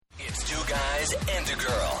guys and a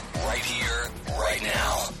girl. Right here, right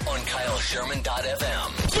now. On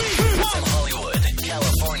KyleSherman.fm. From Hollywood,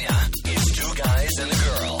 California, it's Two Guys and a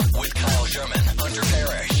Girl. With Kyle Sherman, Hunter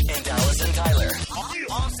Parrish, and Allison Tyler.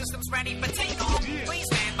 All systems ready for takeoff. Please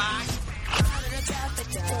stand by.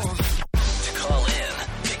 To call in,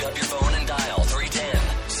 pick up your phone and dial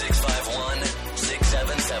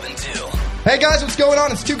 310-651-6772. Hey guys, what's going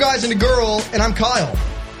on? It's Two Guys and a Girl, and I'm Kyle.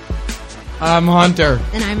 I'm Hunter.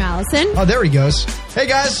 And I'm Allison. Oh, there he goes. Hey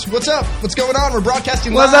guys, what's up? What's going on? We're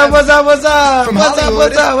broadcasting What's live. up? From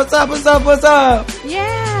Hollywood. What's up?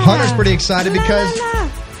 Yeah. Hunter's pretty excited because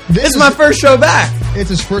This is my first show back. It's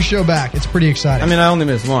his first show back. It's pretty exciting. I mean, I only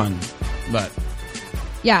missed one, but...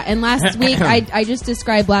 Yeah, and last week, I just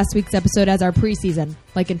described last week's episode as our preseason,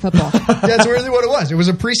 like in football. That's really what it was. It was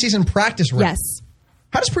a preseason practice run. Yes.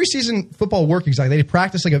 How does preseason football work exactly? They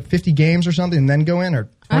practice like 50 games or something and then go in, or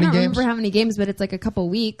 20 I don't games? remember how many games, but it's like a couple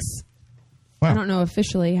weeks. Wow. I don't know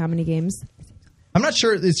officially how many games. I'm not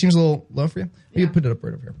sure. It seems a little low for you. You can put it up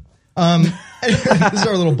right over here. This is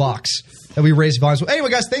our little box that we raise volumes. Well, anyway,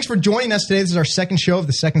 guys, thanks for joining us today. This is our second show of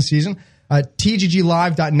the second season.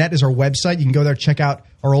 TGGlive.net is our website. You can go there, check out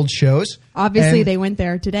our old shows. Obviously, And- they went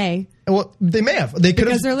there today. Well, they may have. They could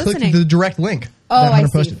Because have they're clicked listening. the direct link. Oh, that I Hunter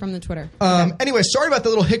see, posted. from the Twitter. Anyway, sorry about the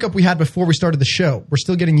little hiccup we had before we started the show. We're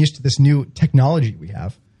still getting used to this new technology we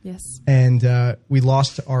have. Yes. And we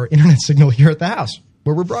lost our internet signal here at the house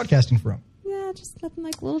where we're broadcasting from. Yeah, just nothing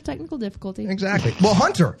like a little technical difficulty. Exactly. Well,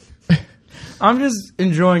 Hunter, I'm just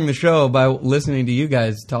enjoying the show by listening to you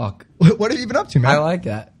guys talk. what have you been up to, man? I like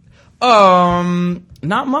that.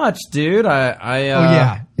 Not much, dude.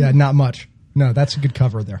 Yeah, not much. No, that's a good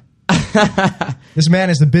cover there. This man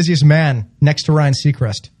is the busiest man next to Ryan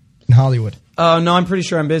Seacrest in Hollywood. No, I'm pretty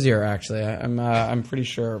sure I'm busier, actually. I'm pretty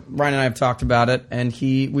sure. Ryan and I have talked about it, and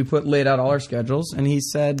we laid out all our schedules, and he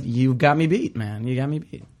said, "You got me beat, man. You got me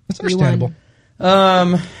beat." That's understandable.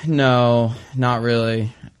 No, not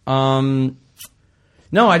really.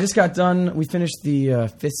 No, I just got done. We finished the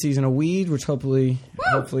fifth season of Weed, which hopefully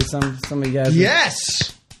some of you guys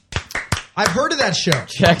Yes! I've heard of that show.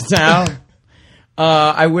 checked out.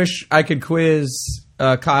 I wish I could quiz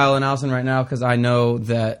Kyle and Allison right now because I know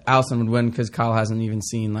that Allison would win because Kyle hasn't even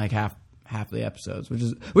seen like half the episodes,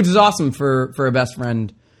 which is awesome for a best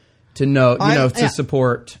friend to know, to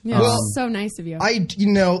support. Yeah, it's so nice of you.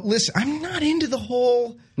 Listen, I'm not into the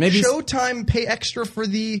whole Maybe Showtime pay extra for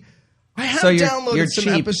the... I have So you're downloaded some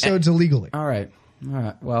cheap. episodes illegally. All right.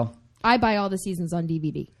 Well, I buy all the seasons on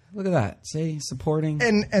DVD. look at that. See, supporting.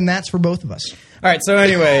 And that's for both of us. All right. So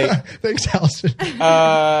anyway, Thanks, Allison.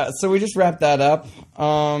 so we just wrapped that up.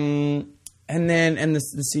 And the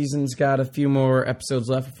season's got a few more episodes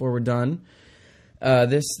left before we're done.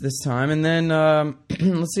 This time, and then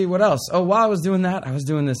let's see what else. Oh, while I was doing that, I was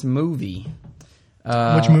doing this movie.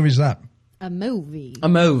 Which movie is that? A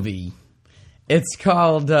movie. It's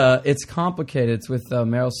called It's Complicated. It's with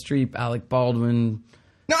Meryl Streep, Alec Baldwin,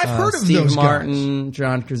 Now, I've heard of Steve those Martin,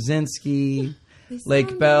 John Krasinski,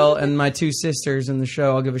 Lake Bell, and my two sisters in the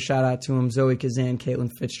show. I'll give a shout out to them: Zoe Kazan, Caitlin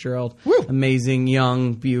Fitzgerald. Woo. Amazing,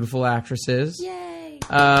 young, beautiful actresses. Yay.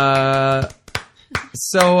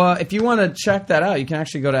 So if you want to check that out, you can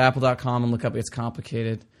actually go to apple.com and look up It's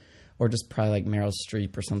Complicated. Or just probably like Meryl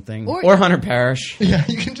Streep or something. Or Hunter Parrish. Yeah,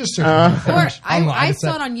 you can just search Or online. I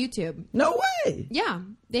saw it on YouTube. No way. Yeah,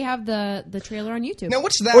 they have the trailer on YouTube. Now,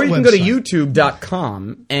 what's that Or you can go to website?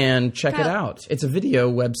 youtube.com and check it Kyle. out. It's a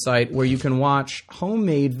video website where you can watch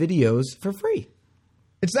homemade videos for free.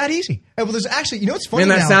 It's that easy. Well, there's actually, you know what's funny Man,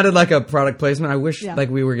 that now? sounded like a product placement. I wish Yeah. like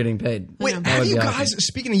we were getting paid. Wait, That have would you be guys, awesome.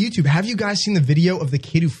 speaking of YouTube, have you guys seen the video of the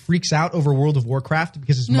kid who freaks out over World of Warcraft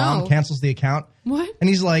because his mom No. cancels the account? What? And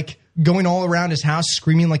he's like going all around his house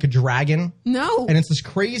screaming like a dragon. No. And it's this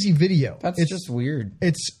crazy video. That's it's just weird.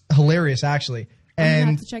 It's hilarious, actually. I'm gonna And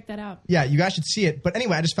have to check that out. yeah, you guys should see it. But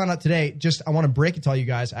anyway, I just found out today, I want to break it to all you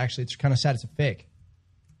guys, actually. It's kind of sad. It's a fake.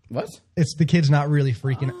 What? It's the kid's not really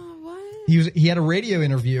freaking out. Oh, what? He had a radio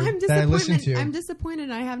interview I'm that I listened to. I'm disappointed.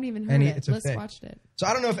 I haven't even heard And it. it's a Let's fake. watched it. So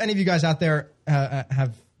I don't know if any of you guys out there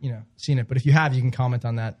have seen it, but if you have, you can comment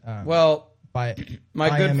on that. Well, By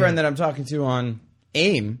my good friend that I'm talking to on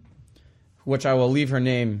AIM, which I will leave her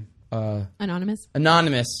name Anonymous.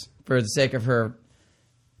 anonymous for the sake of her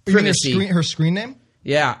You mean privacy. her screen name.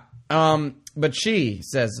 Yeah. But she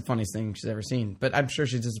says the funniest thing she's ever seen. But I'm sure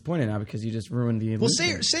she's disappointed now because you just ruined the Well,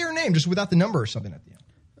 illusion. say her name just without the number or something at the end.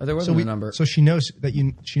 Oh, there wasn't a number. So she knows that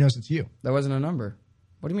she knows it's you. There wasn't a number.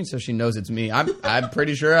 What do you mean? So she knows it's me? I'm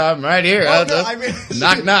pretty sure I'm right here. Oh, no, I mean,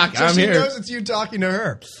 knock knock. So I'm she here. knows it's you talking to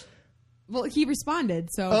her. Well, he responded,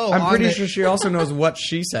 so. Oh, I'm pretty on sure she also knows what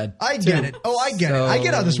she said. I get it. Oh, I get it. I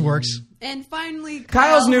get how this works. And finally,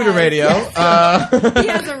 Kyle's new to has- radio. He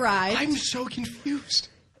has arrived. I'm so confused.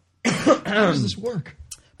 How does this work?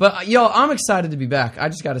 But yo, I'm excited to be back. I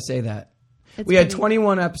just got to say that. We had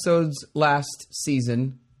 21 episodes last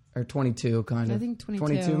season. Or 22, kind of. I think 22.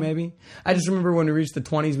 22, maybe. I just remember when we reached the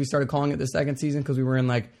 20s, we started calling it the second season because we were in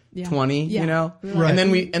like 20, Yeah. you know? Right.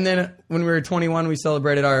 And then when we were 21, we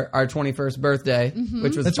celebrated our 21st birthday,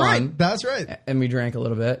 which was That's fun. right. That's right. And we drank a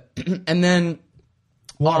little bit. And then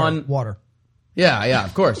Water. Yeah,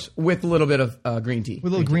 of course. With a little bit of green tea.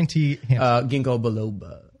 With a little green tea. Hint. Ginkgo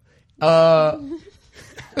biloba.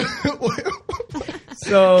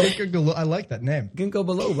 So, I like that name. Ginkgo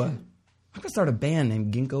biloba. I could start a band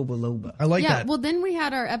named Ginkgo biloba. I like Yeah, that. well, then we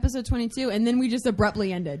had our episode 22, and then we just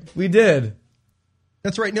abruptly ended. We did.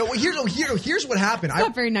 That's right. No, here's what happened.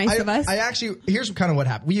 Not very nice of us. I actually, here's kind of what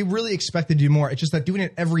happened. We really expected to do more. It's just that doing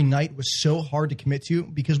it every night was so hard to commit to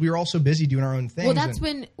because we were all so busy doing our own things. Well, that's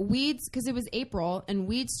when Weeds, because it was April, and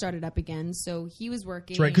Weeds started up again, so he was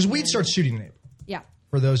working. That's right, because Weed and- starts shooting in April. Yeah,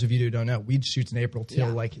 For those of you who don't know, Weed shoots in April till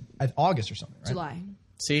Yeah. like August or something, right? July.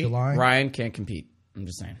 See, July. Ryan can't compete. I'm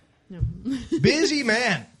just saying. No. Busy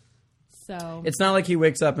man. So It's not like he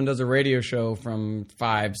wakes up and does a radio show from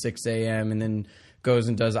 5, 6 a.m. and then goes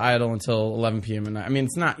and does Idol until 11 p.m. at night. I mean,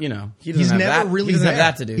 it's not, he doesn't He's have never that. really he doesn't there.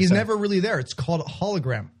 have that to do. He's so. never really there. It's called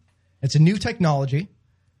hologram. It's a new technology,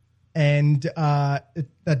 and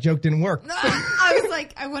that joke didn't work. I was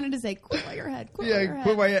like, I wanted to say, quit while you're ahead. Quit while you're ahead.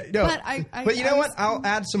 Quit my head. No. But You know what? I'll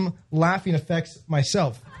add some laughing effects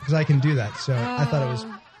myself because I can do that. So I thought it was.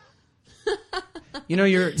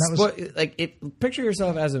 You're was- picture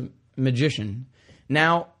yourself as a magician.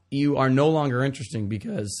 Now you are no longer interesting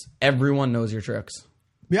because everyone knows your tricks.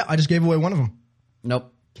 Yeah, I just gave away one of them.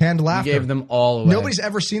 Nope. Canned laughter. You gave them all away. Nobody's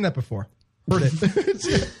ever seen that before. Heard it.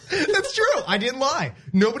 That's true. I didn't lie.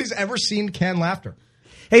 Nobody's ever seen canned laughter.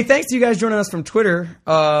 Hey, thanks to you guys joining us from Twitter.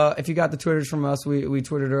 If you got the Twitters from us, we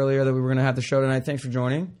tweeted earlier that we were going to have the show tonight. Thanks for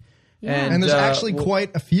joining. And there's actually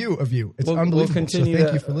quite a few of you. It's unbelievable. We'll continue so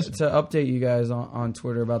thank you for listening. to update you guys on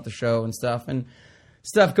Twitter about the show and stuff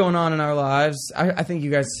going on in our lives. I think you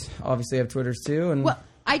guys obviously have Twitters too. And Well,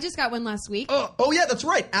 I just got one last week. Oh yeah, that's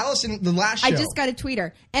right. Allison, the last show. I just got a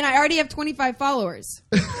tweeter, and I already have 25 followers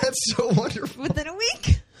That's so wonderful. within a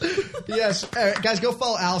week. Yes. Guys, go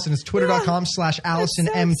follow Allison. It's twitter.com/Allison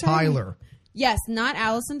so M. exciting. Tyler. Yes, not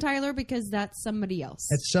Allison Tyler, because that's somebody else.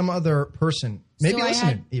 It's some other person. Maybe so I listening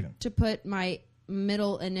had even. to put my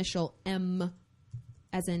middle initial M,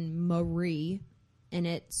 as in Marie, in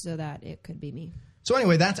it so that it could be me. So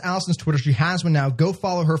anyway, that's Allison's Twitter. She has one now. Go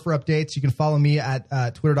follow her for updates. You can follow me at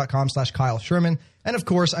twitter.com/Kyle Sherman. And of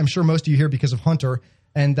course, I'm sure most of you here because of Hunter.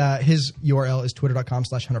 And his URL is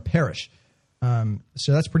twitter.com/Hunter Parrish.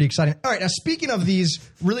 So that's pretty exciting. All right, now speaking of these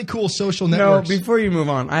really cool social networks. No, before you move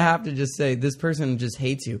on, I have to just say this person just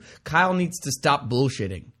hates you. Kyle needs to stop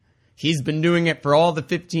bullshitting. He's been doing it for all the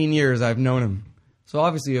 15 years I've known him. So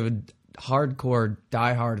obviously you have a hardcore,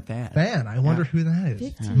 diehard fan. I wonder who that is.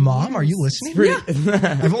 15 Mom, are you listening?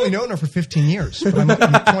 I've only known her for 15 years, but I'm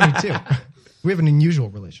 22. We have an unusual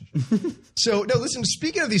relationship. So, no, listen,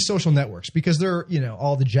 speaking of these social networks, because they're,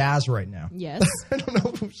 all the jazz right now. Yes. I don't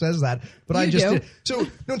know who says that, but I You just do. did. So,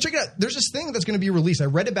 no, check it out. There's this thing that's going to be released. I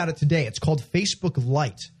read about it today. It's called Facebook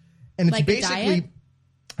Lite. And it's Like a basically, diet?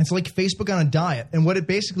 it's like Facebook on a diet. And what it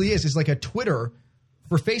basically is like a Twitter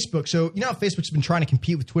for Facebook. So, how Facebook's been trying to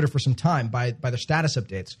compete with Twitter for some time by their status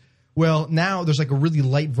updates. Well, now there's like a really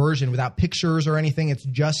light version without pictures or anything. It's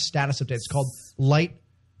just status updates. It's called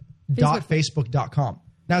Lite.facebook.com.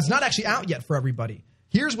 Now, it's not actually out yet for everybody.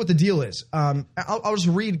 Here's what the deal is. I'll just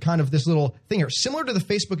read kind of this little thing here. Similar to the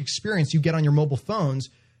Facebook experience you get on your mobile phones,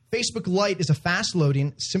 Facebook Lite is a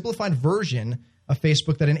fast-loading, simplified version of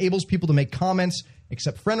Facebook that enables people to make comments,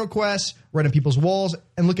 accept friend requests, write on people's walls,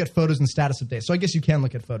 and look at photos and status updates. So I guess you can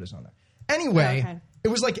look at photos on there. Anyway, Okay. It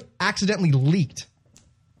was like accidentally leaked.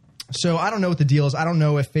 So I don't know what the deal is. I don't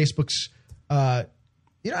know if Facebook's I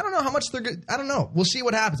don't know how much they're good. I don't know. We'll see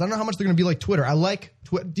what happens. I don't know how much they're going to be like Twitter. I like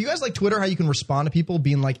Twitter. Do you guys like Twitter? How you can respond to people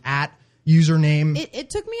being like at username? It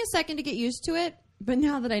took me a second to get used to it, but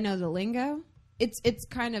now that I know the lingo, it's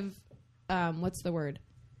kind of what's the word?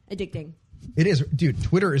 Addicting. It is, dude.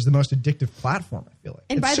 Twitter is the most addictive platform. I feel like.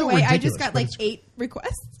 And It's by so the way, I ridiculous, just got but like it's- 8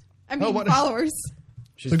 requests. I mean, what- followers.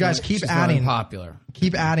 So guys, keep adding popular.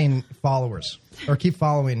 Keep adding followers or keep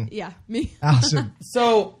following Yeah, me. Allison.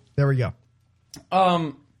 So There we go.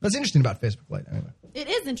 That's interesting about Facebook Lite. Anyway, It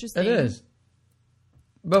is interesting. it is.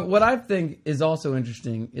 But what I think is also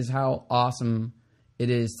interesting is how awesome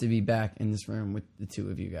it is to be back in this room with the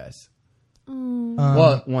two of you guys.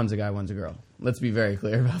 Well, one's a guy, one's a girl. Let's be very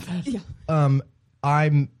clear about that. Yeah.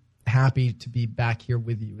 I'm happy to be back here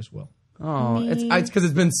with you as well. Oh, it's because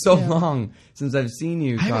it's been so long since I've seen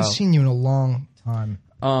you, I Kyle. haven't seen you in a long time.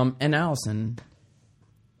 And Allison.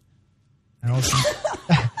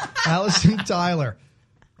 Allison Tyler.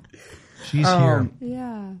 She's here.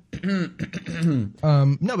 Yeah. No,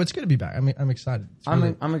 but it's good to be back. I'm excited. It's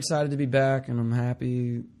really- I'm excited to be back, and I'm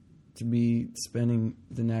happy to be spending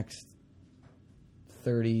the next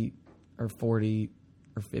 30 or 40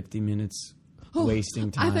 or 50 minutes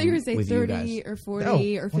wasting time. I thought you were going to say with you 30 guys. or 40 Oh,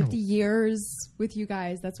 or 50 wonderful. years with you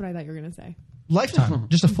guys. That's what I thought you were going to say. lifetime,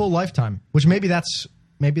 just a full lifetime. Which maybe that's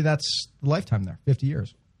the lifetime there. 50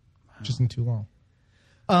 years, which isn't too long.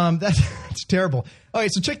 That's terrible. All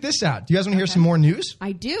right, so check this out. Do you guys want to hear some more news?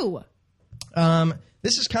 I do.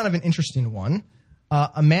 This is kind of an interesting one.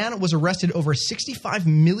 A man was arrested over a $65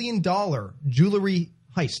 million jewelry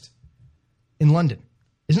heist in London.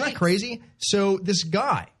 Isn't that crazy? So this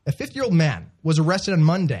guy, a 50-year-old man, was arrested on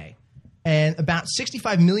Monday, and about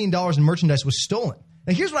 $65 million in merchandise was stolen.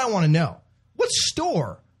 Now, here's what I want to know.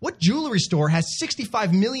 What jewelry store has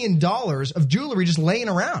 $65 million of jewelry just laying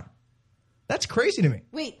around? That's crazy to me.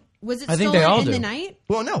 Wait, was it I think stolen they all in do. the night?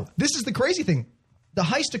 Well, no. This is the crazy thing. The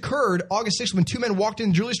heist occurred August 6th when two men walked in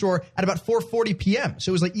the jewelry store at about 4:40 p.m.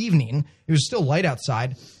 So it was like evening. It was still light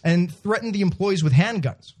outside, and threatened the employees with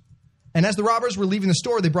handguns. And as the robbers were leaving the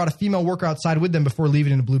store, they brought a female worker outside with them before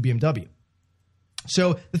leaving in a blue BMW.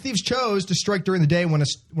 So the thieves chose to strike during the day when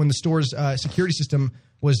the store's security system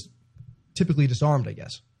was typically disarmed, I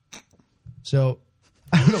guess. So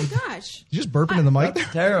I don't know. Oh my gosh. Did you just burp into the mic?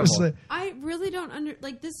 That's terrible. It's like- I really don't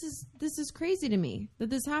this is crazy to me that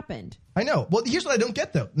this happened. I know. Well, here's what I don't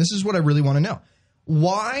get, though. This is what I really want to know.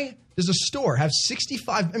 Why does a store have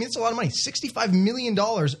it's a lot of money, $65 million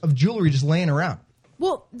of jewelry just laying around?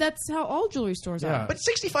 Well, that's how all jewelry stores Yeah. are. But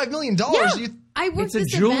 $65 million, Yeah, I worked It's a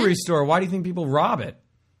this jewelry event. store. Why do you think people rob it?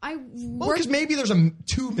 I well, worked, because maybe there's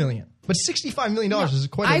 $2 million. But $65 million is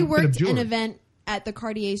quite a I bit of worked jewelry. an event at the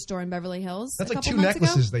Cartier store in Beverly Hills. That's a like couple two months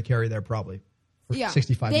necklaces ago. they carry there, probably. For Yeah,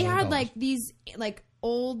 $65 they million. had like these like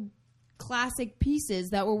old classic pieces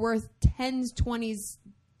that were worth 10s, 20s,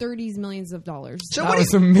 30s millions of dollars. So That what?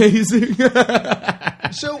 was amazing.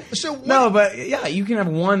 So what? No, but yeah, you can have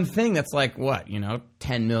one thing that's like what,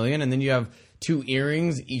 10 million, and then you have two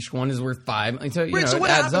earrings. Each one is worth 5. And so, Right, so it what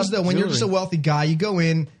adds happens up though when you're just a wealthy guy? You go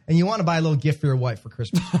in and you want to buy a little gift for your wife for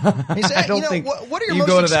Christmas. And you say, I don't think what are your you most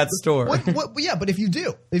go to that store. Yeah, but if you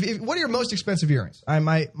do, what are your most expensive earrings?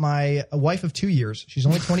 My wife of 2 years. She's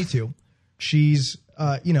only 22. She's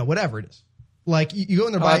whatever it is. Like you go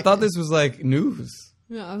in there. Oh, I thought this was like news.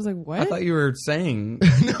 Yeah, I was like, what? I thought you were saying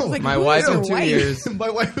No, my who wife is your of 2 wife? years. My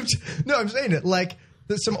wife. No, I'm saying it. Like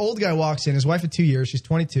some old guy walks in. His wife of 2 years. She's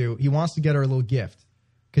 22. He wants to get her a little gift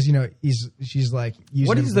because she's like. Using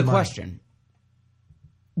What him is for the money. question?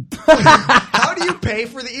 How do you pay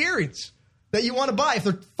for the earrings that you want to buy if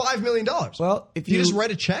they're $5 million? Well, if Do you you just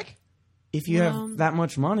write a check. If you have that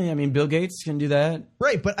much money, I mean, Bill Gates can do that.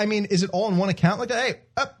 Right, but I mean, is it all in one account like that?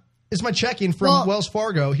 Hey, it's my check-in from Well- Wells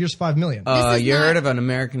Fargo. Here's $5 million. This is You not- heard of an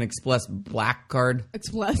American Express black card?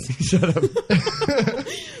 Express. Shut up.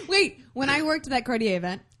 Wait, when I worked at that Cartier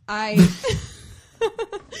event, I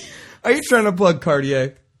Are you trying to plug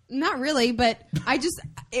Cartier? not really, but I just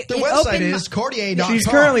the it website opened is Cartier.com. She's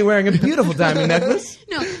currently wearing a beautiful diamond necklace.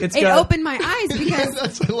 no, It's it got- opened my eyes because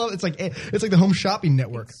That's what I love. It's like the home shopping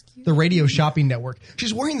network, the radio shopping network.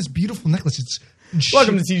 She's wearing this beautiful necklace. It's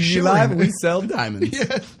Welcome to TGG shimmering. Live. We sell diamonds.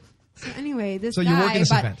 Yeah. anyway, this So guy you're working this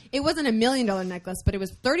bought, event. it wasn't $1 million necklace, but it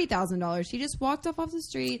was $30,000. He just walked off the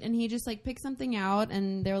street and he just like picked something out,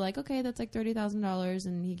 and they were like, okay, that's like $30,000,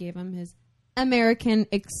 and he gave him his American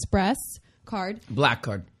Express card. Black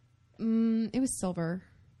card. It was silver.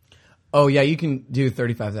 Oh, yeah, you can do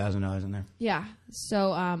 $35,000 in there. Yeah.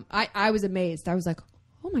 So I was amazed. I was like,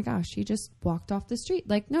 oh my gosh, he just walked off the street.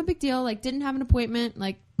 Like, no big deal. Like, didn't have an appointment.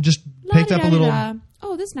 Like, Just picked up a little. la-di-da-di-da.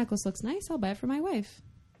 Oh, this necklace looks nice. I'll buy it for my wife.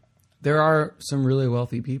 There are some really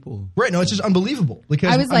wealthy people. Right. No, it's just unbelievable.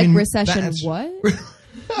 Because I was like, mean, recession, that's- what?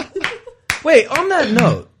 Wait, on that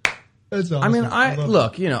note, That's I mean, awesome.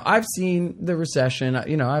 look, I've seen the recession.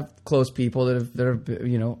 I've close people that have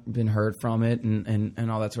been hurt from it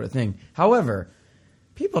and all that sort of thing. However,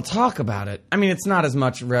 people talk about it. I mean, it's not as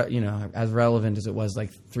much as relevant as it was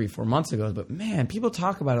like 3-4 months ago. But man, people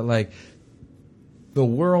talk about it like the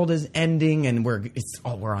world is ending and we're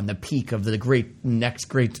on the peak of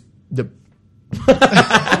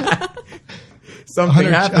Something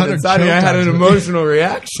 100 happened inside me. I had an choke emotional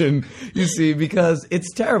reaction, you see, because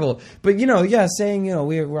it's terrible. But saying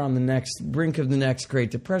we're on the next brink of the next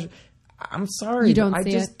Great Depression. I'm sorry. You don't I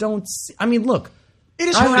see just it? don't see. I mean, look. It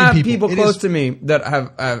is I hurting have people. It close is- to me that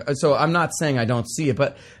have, so I'm not saying I don't see it,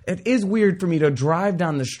 but it is weird for me to drive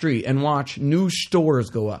down the street and watch new stores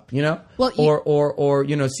go up, you know? Well, or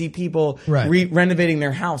you know, see people Right. renovating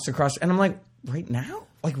their house across, and I'm like, right now?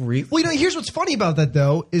 Like, really? Well, here's what's funny about that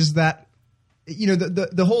though is that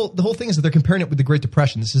the whole thing is that they're comparing it with the Great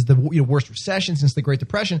Depression. This is the worst recession since the Great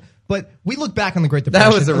Depression. But we look back on the Great Depression.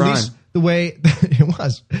 That was a at rhyme. least the way it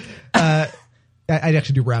was. I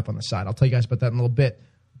actually do rap on the side. I'll tell you guys about that in a little bit.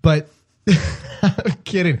 But I'm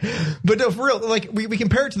kidding. But no, for real, like we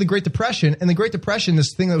compare it to the Great Depression, and the Great Depression,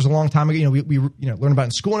 this thing that was a long time ago, we learn about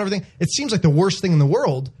in school and everything. It seems like the worst thing in the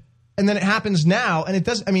world, and then it happens now, and it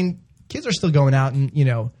doesn't. I mean, kids are still going out and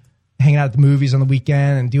hanging out at the movies on the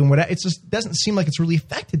weekend and doing whatever. It just doesn't seem like it's really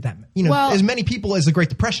affected them. Well, as many people as the Great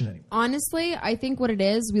Depression anyway. Honestly, I think what it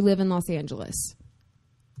is, we live in Los Angeles.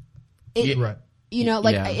 Right.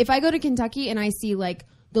 Yeah. If I go to Kentucky and I see like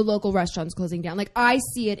the local restaurants closing down, like I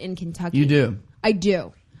see it in Kentucky. You do. I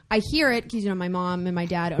do. I hear it because my mom and my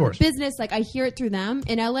dad own a business. Like I hear it through them.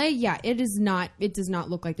 In LA, it does not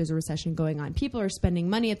look like there's a recession going on. People are spending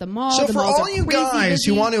money at the mall. So the for malls all are you crazy guys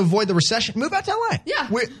busy. who want to avoid the recession, move out to LA. Yeah.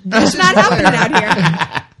 This It's not happening out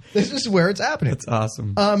here. This is where it's happening. That's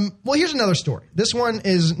awesome. Well, here's another story. This one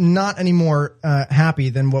is not any more happy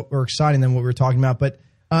than what we're exciting than what we were talking about, but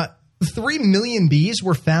 3 million bees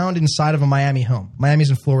were found inside of a Miami home. Miami's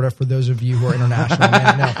in Florida, for those of you who are international. You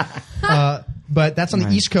may know. But that's on the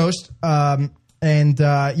East Coast. 3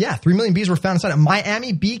 million bees were found inside. A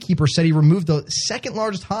Miami beekeeper said he removed the second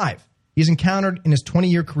largest hive he's encountered in his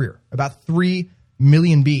 20-year career, about 3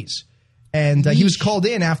 million bees. And he was called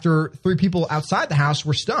in after 3 people outside the house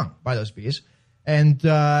were stung by those bees. And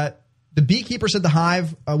the beekeeper said the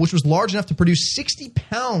hive, which was large enough to produce 60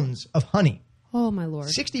 pounds of honey, Oh my Lord.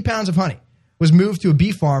 60 pounds of honey, was moved to a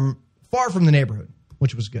bee farm far from the neighborhood,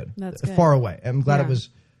 which was good. That's good. Far away. I'm glad it was,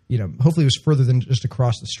 hopefully it was further than just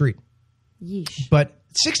across the street. Yeesh. But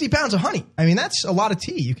 60 pounds of honey. I mean, that's a lot of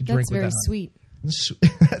tea you could drink That's with very that sweet.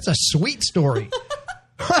 honey. That's a sweet story.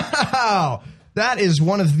 Wow. That is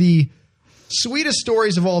one of the sweetest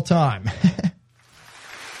stories of all time.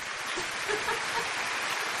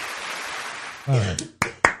 All right.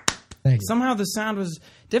 Thank you. Somehow the sound was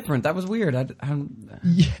different. That was weird. Yeah,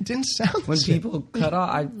 it didn't sound When the same. people cut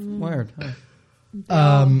off, weird.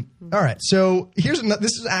 All right. So this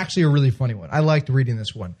is actually a really funny one. I liked reading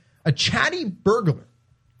this one. A chatty burglar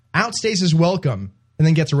outstays his welcome and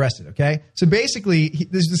then gets arrested. Okay. So basically,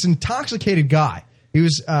 there's this intoxicated guy. He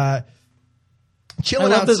was chilling I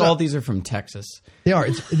love outside. that all these are from Texas. They are.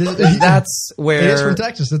 That's where it is from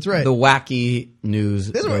Texas. That's right. the wacky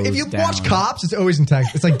news This is where- goes if you down. watch Cops, it's always in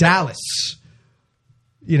Texas. It's like Dallas.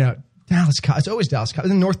 Dallas Cops. It's always Dallas Cops.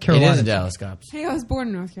 In North It Carolina. is a Dallas Cops. Hey, I was born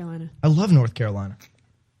in North Carolina. I love North Carolina.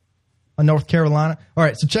 North Carolina. All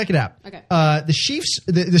right, so check it out. Okay. The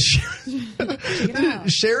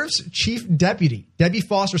sheriff's chief deputy, Debbie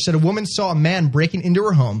Foster, said a woman saw a man breaking into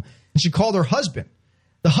her home, and she called her husband.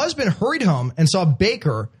 The husband hurried home and saw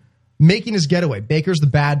Baker making his getaway. Baker's the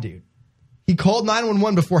bad dude. He called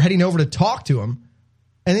 911 before heading over to talk to him,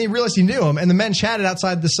 and then he realized he knew him, and the men chatted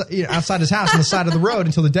outside his house on the side of the road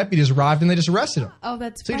until the deputies arrived, and they just arrested him. Oh,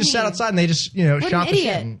 that's So he funny. just sat outside and they just, an shot the shit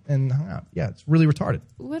idiot. and hung out. Yeah, it's really retarded.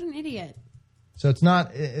 What an idiot. So it's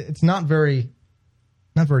not very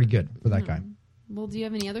good for that guy. Well, do you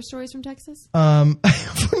have any other stories from Texas? I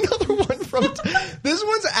have another one from this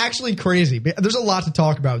one's actually crazy. There's a lot to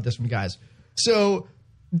talk about with this one, guys. So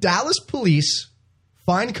Dallas police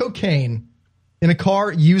find cocaine in a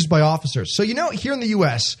car used by officers. So here in the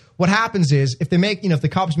U.S., what happens is if they make if the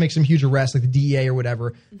cops make some huge arrest, like the DEA or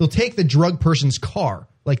whatever, they'll take the drug person's car,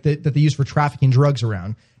 like that they use for trafficking drugs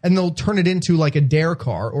around, and they'll turn it into like a DARE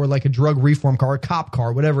car or like a drug reform car, a cop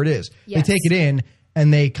car, whatever it is. Yes. They take it in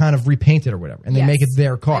and they kind of repaint it or whatever, and they Yes. make it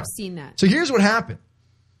their car. I've seen that. So here's what happened.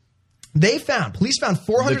 Police found The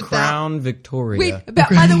 400,000. Crown Victoria. Wait,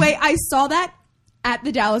 by the way, I saw that at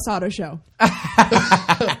the Dallas Auto Show.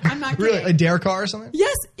 I'm not kidding. Really, a DARE car or something?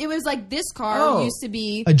 Yes, it was like this car Oh. used to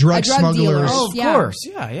be A drug smuggler's- dealer. Oh, of Yeah. course.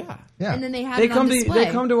 Yeah. Yeah. And then they had They it on come display.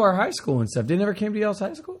 to our high school and stuff. They never came to y'all's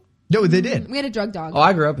high school? No, they did. We had a drug dog. Oh,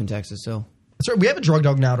 I grew up in Texas, so That's right. We have a drug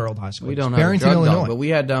dog now at our old high school. we It's don't have a Barrington, drug Illinois. dog, but we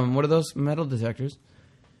had what are those metal detectors?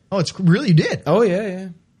 Oh, it's really you did. Oh yeah.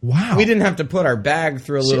 Wow. We didn't have to put our bag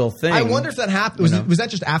through a little thing. I wonder if that happened. Was that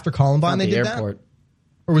just after Columbine at they the did airport. that,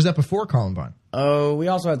 or was that before Columbine? Oh, we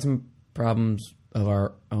also had some problems of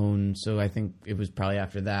our own, so I think it was probably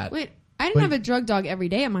after that. Wait, I didn't have a drug dog every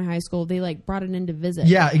day at my high school. They brought it in to visit.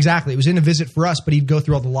 Yeah, exactly. It was in a visit for us, but he'd go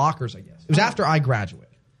through all the lockers. I guess it was after I graduated,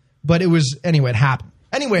 but it was anyway. It happened.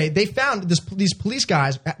 Anyway, they found these police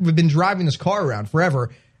guys have been driving this car around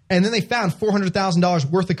forever, and then they found $400,000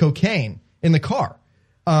 worth of cocaine in the car.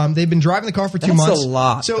 They've been driving the car for 2 months. That's a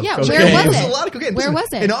lot. So Yeah, it where was was it? a lot of cocaine. Where was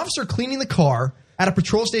it? An officer cleaning the car at a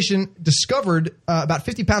patrol station discovered about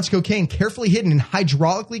 50 pounds of cocaine carefully hidden in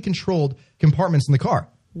hydraulically controlled compartments in the car.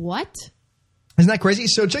 What? Isn't that crazy?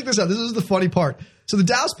 So check this out. This is the funny part. So the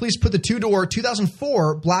Dallas police put the two-door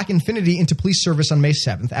 2004 Black Infiniti into police service on May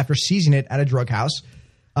 7th after seizing it at a drug house.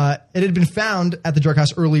 It had been found at the drug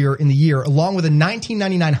house earlier in the year, along with a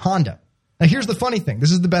 1999 Honda. Now, here's the funny thing.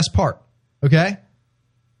 This is the best part, okay?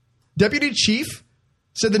 Deputy Chief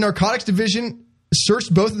said the narcotics division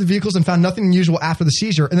searched both of the vehicles and found nothing unusual after the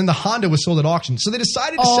seizure, and then the Honda was sold at auction. So they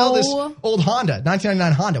decided to sell this old Honda,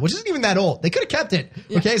 1999 Honda, which isn't even that old. They could have kept it,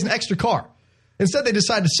 okay, as an extra car. Instead, they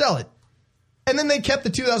decided to sell it. And then they kept the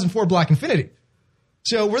 2004 Black Infiniti.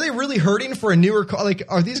 So were they really hurting for a newer car? Like,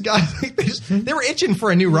 are these guys, they were itching for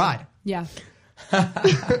a new ride. Yeah.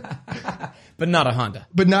 But not a Honda.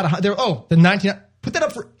 But not a, the 19, put that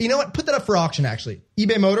up for, you know what? Put that up for auction, actually.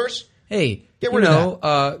 eBay Motors. Hey, Get rid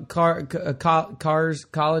of cars,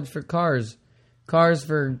 college for cars. Cars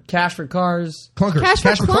for cash for cars. Clunkers.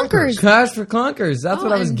 Cash for clunkers. Cash for clunkers. That's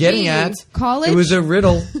what I was OMG. getting at. College? It was a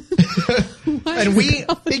riddle. And we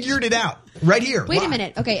figured it out right here. Wait a live.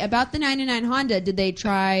 minute. Okay, about the 99 Honda, did they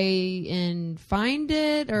try and find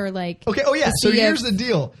it or like? Okay. Oh yeah. to So see here's if- the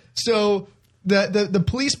deal. So the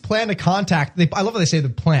police plan to contact. I love how they say the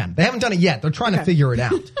plan. They haven't done it yet. They're trying to figure it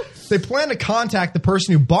out. They plan to contact the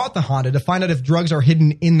person who bought the Honda to find out if drugs are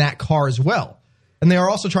hidden in that car as well. And they are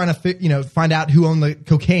also trying to find out who owned the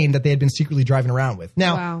cocaine that they had been secretly driving around with.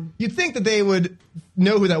 Now, Wow. you'd think that they would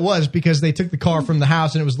know who that was because they took the car from the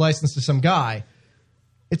house and it was licensed to some guy.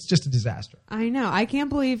 It's just a disaster. I know. I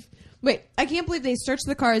can't believe they searched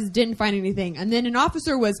the cars, didn't find anything, and then an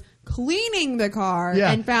officer was cleaning the car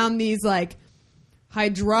Yeah. and found these like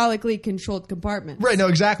hydraulically controlled compartments. Right, no,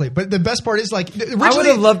 exactly. But the best part is, like, originally, I would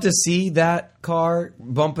have loved to see that car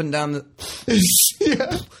bumping down the.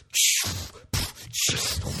 Yeah.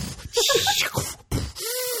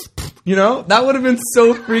 You know, that would have been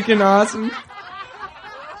so freaking awesome.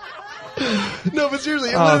 No, but seriously,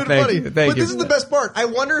 it Oh, would have been thank funny. you, thank But you. this is the best part. I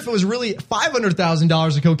wonder if it was really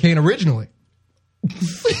 $500,000 of cocaine originally.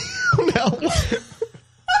 No.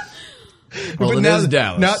 Well, it is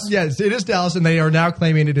Dallas. Yes, it is Dallas, and they are now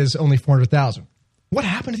claiming it is only $400,000. What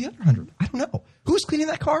happened to the other 100? I don't know. Who's cleaning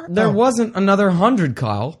that car? There wasn't another 100,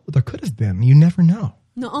 Kyle. There could have been. You never know.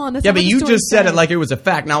 No, that's Yeah, not but what you the story just said it like it was a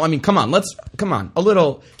fact. Now, I mean, come on, a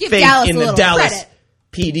little Give faith Dallas in a the little Dallas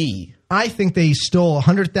credit. PD. I think they stole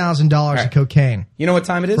 $100,000 of cocaine You know what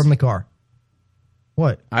time it is? from the car.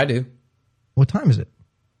 What? I do. What time is it?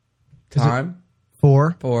 Time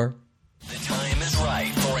 4? for. The time is right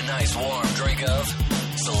for a nice warm drink of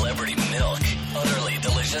celebrity milk. Utterly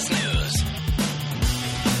delicious news.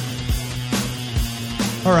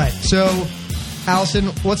 All right, so, Allison,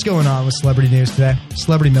 what's going on with celebrity news today?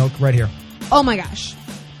 Celebrity milk right here. Oh my gosh.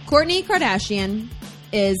 Kourtney Kardashian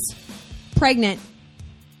is pregnant.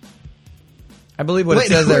 I believe what Wait, it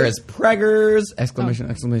says there wait. is preggers! Exclamation!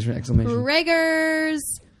 Exclamation! Exclamation! Preggers.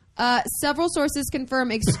 Several sources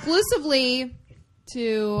confirm exclusively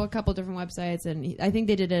to a couple different websites, and I think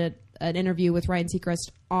they did an interview with Ryan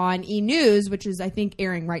Seacrest on E! News, which is, I think,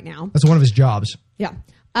 airing right now. That's one of his jobs. Yeah.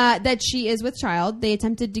 That she is with child. They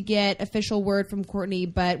attempted to get official word from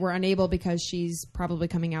Kourtney, but were unable because she's probably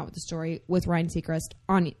coming out with the story with Ryan Seacrest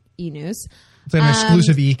on E! News. It's like an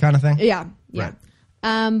exclusive E kind of thing. Yeah. Right.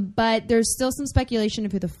 But there's still some speculation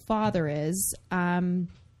of who the father is.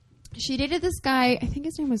 She dated this guy, I think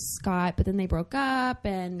his name was Scott, but then they broke up,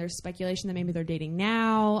 and there's speculation that maybe they're dating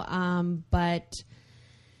now. But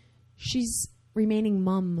she's remaining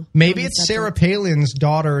mum. Maybe on it's the Sarah subject. Palin's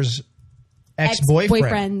daughter's ex-boyfriend.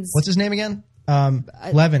 Ex-boyfriend's- What's his name again?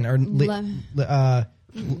 Levin or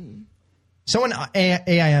someone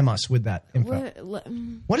AIM us with that info.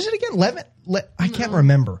 What is it again? Levin? I can't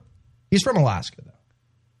remember. He's from Alaska though.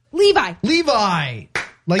 Levi,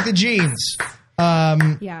 like the jeans.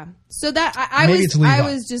 Yeah. So that I Maybe it's Levi.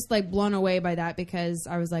 was just like blown away by that because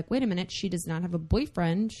I was like, wait a minute, she does not have a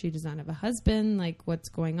boyfriend. She does not have a husband. Like, what's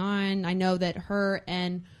going on? I know that her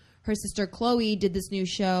and her sister Chloe did this new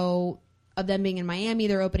show of them being in Miami.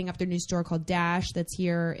 They're opening up their new store called Dash that's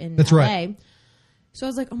here in LA. Right. So I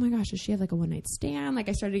was like, oh my gosh, does she have like a one night stand? Like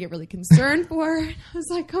I started to get really concerned for her. I was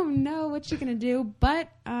like, oh no, what's she gonna do? But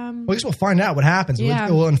Well, I guess we'll find out what happens. Yeah.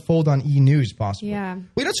 It will unfold on E! News, possibly. Yeah. Well,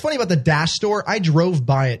 you know what's funny about the Dash store? I drove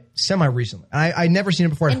by it semi-recently. I'd never seen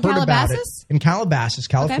it before. I'd In heard about it. Calabasas? In Calabasas,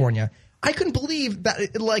 California. I couldn't believe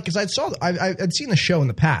that, because I'd seen the show in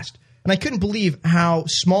the past. and I couldn't believe how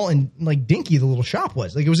small and like dinky the little shop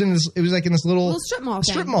was. Like it was like in this little strip mall thing.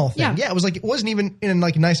 Strip mall thing. Yeah, it was like it wasn't even in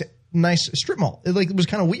like a nice strip mall. It was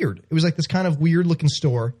kind of weird. It was like this kind of weird looking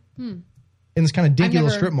store in this kind of dinky little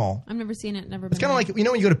strip mall. I've never seen it. Never. It's kind of like when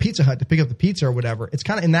you go to Pizza Hut to pick up the pizza or whatever. It's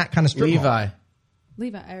kind of in that kind of strip mall.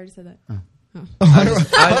 Levi, I already said that.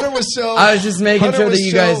 Hunter was so. I was just making Hunter sure that was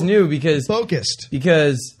you so guys knew because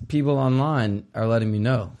people online are letting me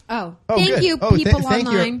know. Thank good. you, people thank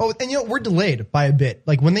online. you. And we're delayed by a bit.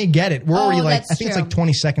 Like when they get it, we're already like that's I think it's true. like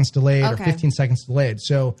 20 seconds delayed or Okay. 15 seconds delayed.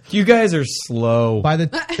 So You guys are slow. by the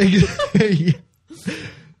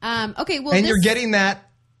Okay, well, and you're getting that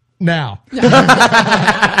now.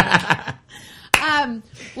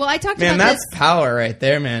 Well, I talked Man, about that's this. power right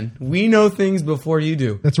there, man. We know things before you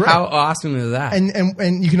do. That's right. How awesome is that?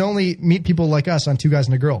 And you can only meet people like us on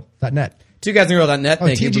twoguysandagirl.net. TwoGuysandGirl.net. Oh,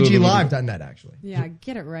 Thank you. TGGlive.net actually. Yeah,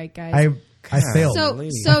 get it right, guys. I failed. So I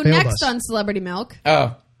failed next us. on Celebrity Milk,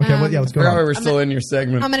 Oh. Okay, let's I go forgot we on. were still in your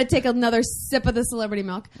segment. I'm going to take another sip of the Celebrity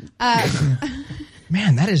Milk.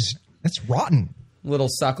 Man, that's rotten. Little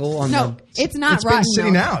suckle on No, it's not It's rotten been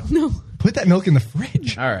sitting milk. out. No. Put that milk in the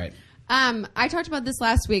fridge. All right. I talked about this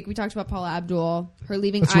last week. We talked about Paula Abdul, her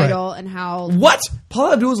leaving That's right. Idol, and how. What?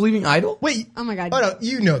 Paula Abdul's leaving Idol? Wait. Oh my God. Oh no,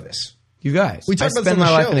 you know this. You guys. We talked I about this spend on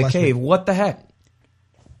the my life show in a last cave. week. What the heck?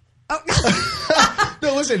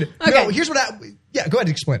 No, listen. Okay. No, here's what yeah, go ahead and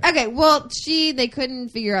explain. Okay, well, they couldn't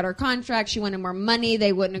figure out her contract. She wanted more money.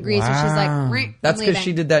 They wouldn't agree, so she's like, "Meh, That's I'm because leaving."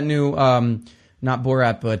 she did that new, not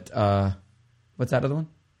Borat, but what's that other one?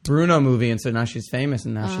 Bruno movie, and so now she's famous,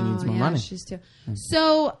 and now she needs more money. She's too.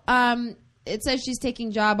 So, it says she's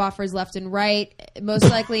taking job offers left and right, most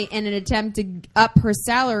likely in an attempt to up her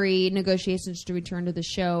salary negotiations to return to the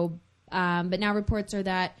show. But now reports are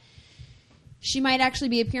that she might actually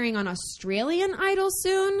be appearing on Australian Idol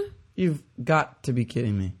soon. You've got to be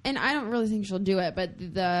kidding me. And I don't really think she'll do it, but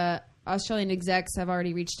the Australian execs have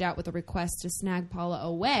already reached out with a request to snag Paula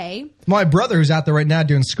away. My brother, who's out there right now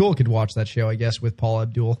doing school, could watch that show, I guess, with Paula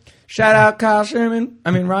Abdul. Shout out Ryan Sherman.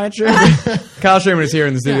 Kyle Sherman is here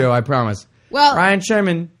in the studio, I promise. Well, Ryan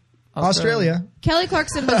Sherman. Australia. Kelly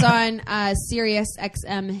Clarkson was on Sirius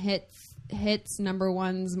XM Hits number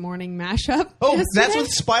one's morning mashup. Oh, yesterday. that's with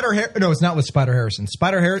Spider Harrison. No, it's not with Spider Harrison.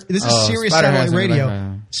 Spider Harrison. This is Sirius Spider Satellite Harrison, Radio.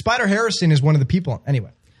 right. Spider Harrison is one of the people.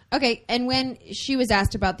 Anyway. Okay, and when she was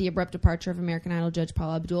asked about the abrupt departure of American Idol judge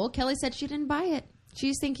Paula Abdul, Kelly said she didn't buy it.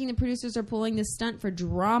 She's thinking the producers are pulling this stunt for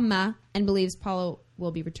drama and believes Paula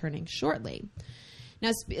will be returning shortly.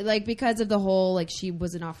 Now, because of the whole, she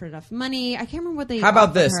wasn't offered enough money. I can't remember what they. How about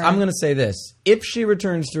offered this? her. I'm going to say this. If she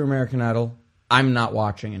returns to American Idol, I'm not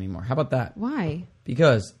watching anymore. How about that? Why?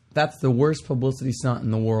 Because that's the worst publicity stunt in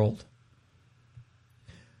the world.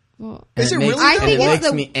 Well, Is it makes, really? and think it it's makes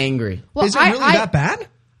the- me angry. well, Is it really that bad?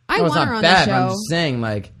 I No, it's want not her on bad, the but I'm show. just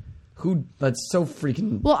saying, who? That's so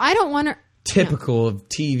freaking Well, I don't want her. typical of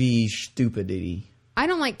TV stupidity. I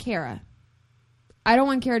don't like Kara. I don't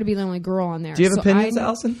want Kara to be the only girl on there. Do you have So opinions,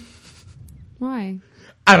 Allison? Why?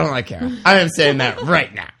 I don't like Kara. I am saying that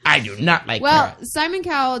right now. I do not like Well, Kara. Simon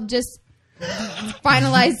Cowell just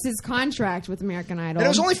finalized his contract with American Idol. And it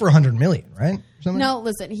was only for $100 million, right? Something? No,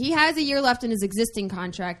 listen. He has a year left in his existing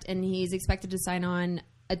contract, and he's expected to sign on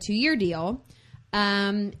a 2-year deal.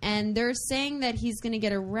 And they're saying that he's going to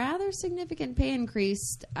get a rather significant pay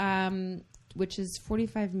increase, which is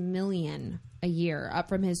 $45 million a year, up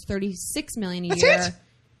from his $36 million a That's year. it?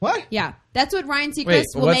 What? Yeah, that's what Ryan Seacrest Wait,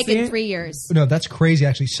 will what's make the- in 3 years. No, that's crazy.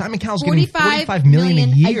 Actually, Simon Cowell's getting $45 million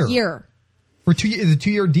a year for a year. it's a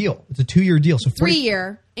 2-year deal. It's a 2-year deal. So 3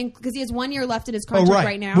 year, because he has 1 year left in his Oh, contract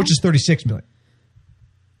right now. which is $36 million.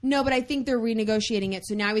 No, but I think they're renegotiating it,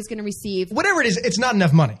 so now he's going to receive. Whatever it is, it's not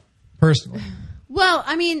enough money. Personally, Well,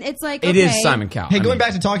 I mean, it's like It okay. is Simon Cowell. hey, going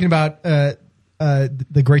back to talking about the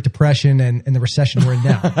Great Depression and the recession we're in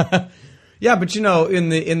now. Yeah, but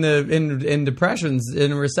in depressions,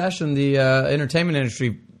 in a recession, the entertainment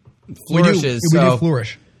industry flourishes. We do so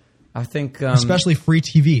flourish, I think, especially free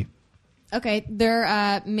TV. Okay,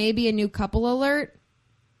 there may be a new couple alert.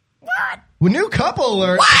 Well, new couple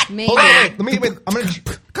alert. Maybe. Hold on, wait. I'm gonna.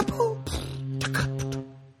 Couple.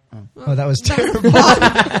 Oh, that was terrible.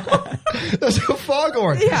 That's a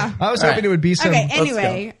foghorn. Yeah. I was hoping it would be some. Okay,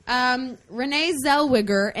 anyway, Renee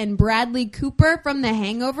Zellweger and Bradley Cooper from The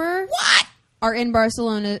Hangover are in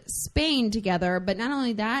Barcelona, Spain together. But not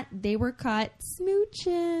only that, they were caught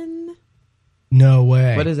smooching. No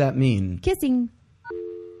way. what does that mean? Kissing.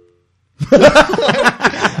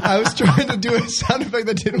 I was trying to do a sound effect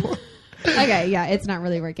that didn't work. Okay, yeah, it's not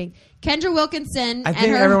really working. Kendra Wilkinson I and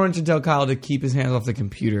think her everyone should tell Kyle to keep his hands off the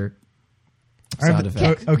computer. Sound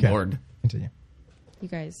effect. Okay. Lord. Continue. You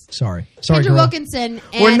guys. Sorry, Kendra girl. Wilkinson.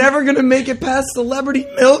 And We're never going to make it past Celebrity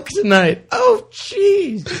Milk tonight. Oh,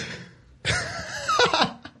 jeez.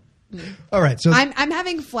 All right, so I'm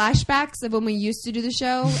having flashbacks of when we used to do the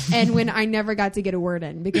show and when I never got to get a word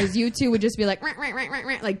in because you two would just be like,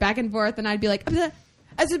 like back and forth, and I'd be like, and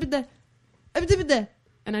I'd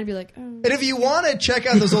be like, oh. and if you want to check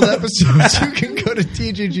out those old episodes, you can go to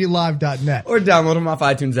tgglive.net. Or download them off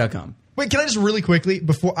iTunes.com. Wait, can I just really quickly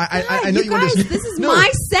before I know you you want guys, to? this is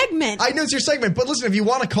my segment. I know it's your segment, but listen, if you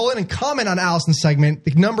want to call in and comment on Allison's segment,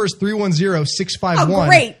 the number is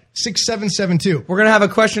 310-651-6772. We're going to have a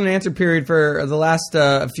question and answer period for the last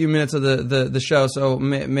few minutes of the show, so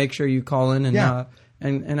make sure you call in and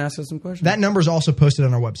ask us some questions. That number is also posted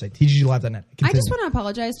on our website, tgglive.net. I just want to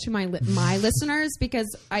apologize to my listeners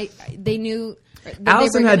because they knew.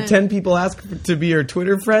 Allison had 10 people ask to be her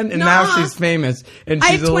Twitter friend, and now she's famous. And I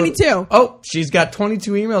she's have 22. She's got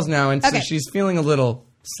 22 emails now, and so Okay. she's feeling a little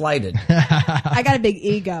slighted. I got a big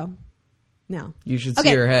ego. No. You should see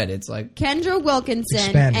her head. It's like... Kendra Wilkinson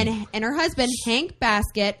expanding. and her husband, Hank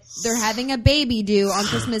Baskett, they're having a baby due on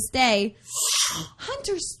Christmas Day.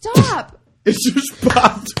 Hunter, stop! It just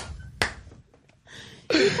popped.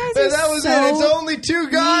 You guys are that was so it. It's only two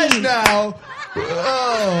guys mean. now.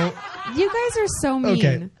 Oh. You guys are so mean.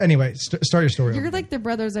 Okay. Anyway, start your story. You're like the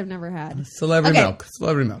brothers I've never had. Celebrity Okay. milk.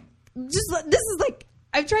 Celebrity milk. This is like,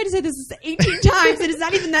 I've tried to say this 18 times and it's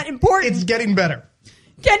not even that important. It's getting better.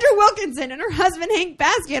 Kendra Wilkinson and her husband Hank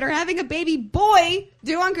Baskett are having a baby boy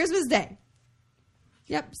due on Christmas Day.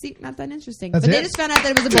 Yep, see, not that interesting. That's but it? they just found out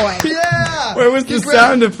that it was a boy. Yeah. Where was the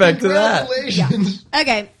sound effect to that? Congratulations.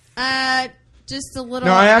 Okay, just a little.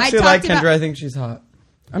 No, I actually like talked Kendra. about- I think she's hot.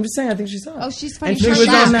 I'm just saying, I think she's hot. Oh, she's funny. And she She's was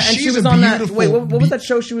fat. on that. And She's she was a on that. beautiful Wait, what was that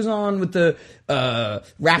show she was on with the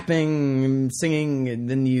rapping and singing, and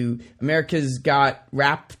then America's Got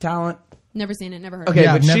Rap Talent? Never seen it, never heard Okay,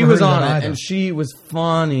 Yeah, but I've she never was heard of on that it, either. and she was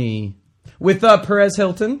funny with Perez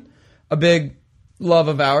Hilton, a big love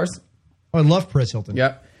of ours. Oh, I love Perez Hilton.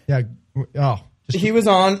 Yep. Yeah. Oh. He was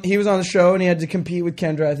on the show, and he had to compete with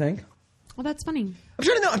Kendra, I think. Well, that's funny. I'm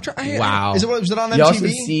trying to know. Wow. Was it on MTV? You also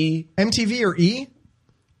see MTV or E?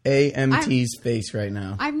 AMT's face right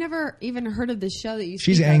now. I've never even heard of this show that you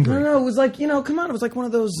She's speak of. angry. No, it was like, come on, it was like one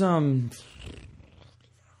of those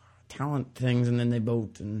talent things, and then they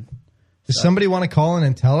vote, and Does somebody want to call in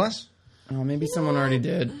and tell us? maybe someone already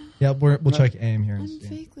did. Yeah, we'll check AM here and I'm see.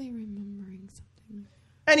 vaguely remembering something.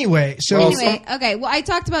 Anyway, so Anyway, okay. Well, I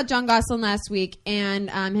talked about John Gosselin last week, and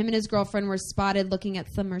him and his girlfriend were spotted looking at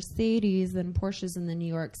some Mercedes and Porsches in the New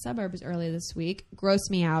York suburbs earlier this week. Gross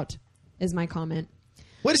me out, is my comment.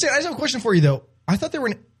 wait a second. I just have a question for you though. I thought they were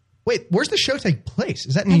in. Wait, where's the show take place?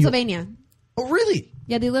 Is that New York? Pennsylvania. Oh, really?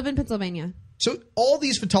 Yeah, they live in Pennsylvania. So all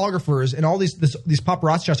these photographers and all these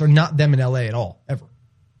paparazzi shots are not them in LA at all, ever.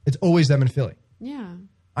 It's always them in Philly. Yeah.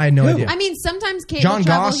 I had no idea. I mean, sometimes Kate John will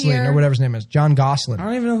travel Gosling here. or whatever his name is. John Gosling. I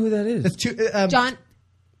don't even know who that is. That's two.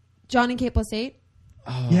 John and Kate plus 8.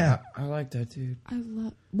 Yeah. I like that dude. I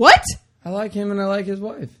love. What? I like him, and I like his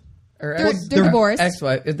wife. Or They're divorced.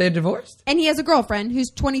 ex-wife. Is they divorced? And he has a girlfriend who's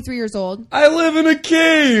 23 years old. I live in a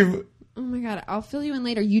cave. Oh my God, I'll fill you in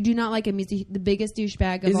later. You do not like him. He's the biggest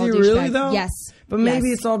douchebag of Is all he douchebags. really though? Yes. But maybe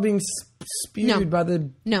Yes. it's all being spewed No. by the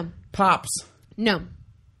No. pops. No.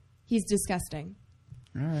 He's disgusting.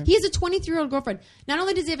 All right. He has a 23-year-old girlfriend. Not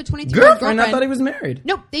only does he have a 23-year-old girlfriend. I thought he was married.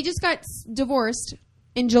 Nope, they just got divorced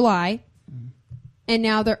in July. And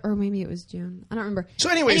now they're, or maybe it was June. I don't remember. So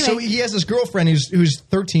anyway, so he has this girlfriend who's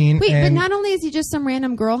 13. Wait, but and not only is he just some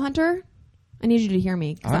random girl hunter, I need you to hear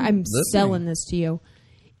me because I'm listening. selling this to you.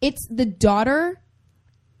 It's the daughter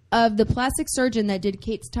of the plastic surgeon that did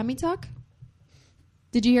Kate's tummy tuck.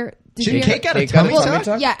 Did you hear? Did you hear? Kate got a Kate got a tummy tummy tuck?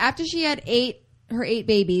 tuck? Yeah, after she had her 8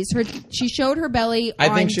 babies, she showed her belly. I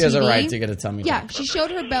on think she has a TV. right to get a tummy tuck. Yeah, she showed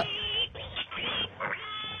her belly.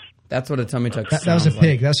 That's what a tummy tuck That was a sounds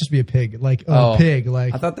pig. like. That's supposed to be a pig. Like Oh. a pig.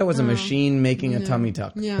 Like I thought that was a machine making a tummy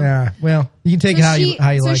tuck. Yeah. yeah. Well, you can take it how you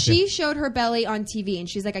like she it. showed her belly on TV, and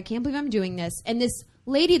she's like, "I can't believe I'm doing this." And this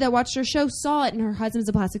lady that watched her show saw it, and her husband's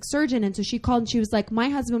a plastic surgeon, and so she called and she was like, "My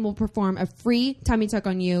husband will perform a free tummy tuck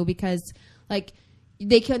on you because, like,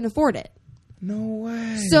 they couldn't afford it." No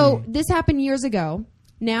way. So this happened years ago.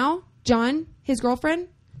 Now, John, his girlfriend,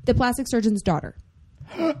 the plastic surgeon's daughter.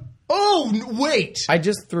 Oh wait! I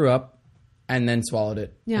just threw up and then swallowed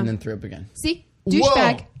it Yeah. and then threw up again. See,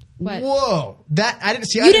 douchebag. What? Whoa! That I didn't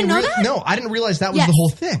see. You I didn't know that? No, I didn't realize that was Yes. the whole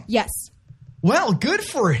thing. Yes. Well, good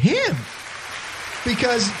for him,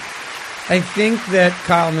 because I think that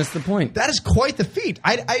Kyle missed the point. that is quite the feat.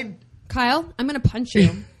 Kyle, I'm going to punch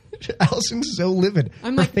you. Allison's so livid.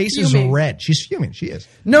 I'm Her like face fuming. is red. She's fuming. She is.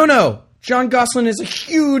 No. John Gosselin is a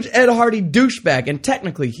huge Ed Hardy douchebag, and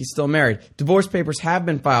technically he's still married. Divorce papers have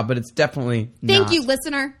been filed, but it's definitely Thank not you,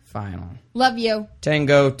 listener. final. Love you.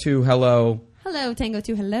 Tango to hello. Hello, Tango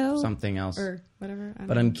 2, hello. Something else. Or whatever.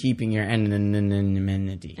 But I'm keeping your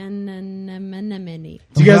anonymity. Anonymity.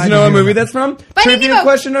 Do you guys glad know you're what doing movie that. that's from? Finding Trivia Nemo.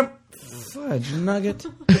 question of Fudge Nugget.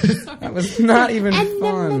 That was not even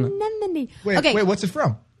fun. Anonymity. Wait, Okay. wait, what's it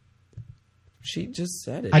from? She just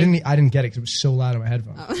said it. I didn't get it because it was so loud on my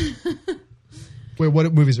headphones. Wait,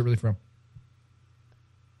 what movie is it really from?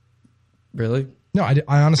 Really? No, I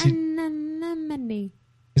honestly... Anonymity.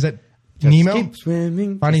 Is that Nemo? Keep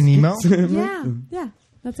swimming. Finding Nemo? Yeah,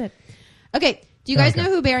 that's it. Okay, do you guys Okay. know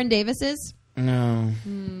who Baron Davis is? No.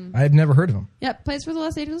 I've never heard of him. Yep, plays for the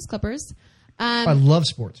Los Angeles Clippers. I love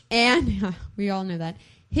sports. And we all know that.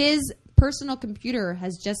 His personal computer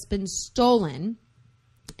has just been stolen.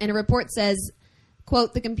 And a report says,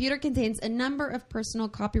 quote, the computer contains a number of personal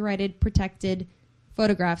copyrighted, protected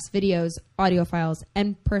photographs, videos, audio files,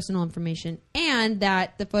 and personal information. And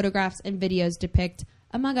that the photographs and videos depict,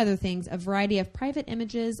 among other things, a variety of private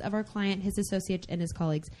images of our client, his associates, and his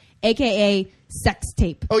colleagues, a.k.a. sex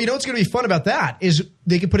tape. Oh, you know what's going to be fun about that is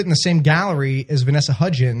they could put it in the same gallery as Vanessa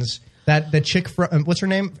Hudgens, that chick from, what's her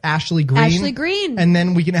name? Ashley Green. Ashley Green. And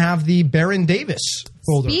then we can have the Baron Davis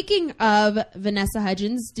folder. Speaking of Vanessa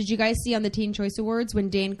Hudgens, did you guys see on the Teen Choice Awards when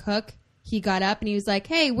Dane Cook, he got up and he was like,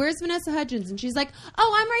 hey, where's Vanessa Hudgens? And she's like,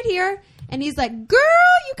 oh, I'm right here. And he's like, girl,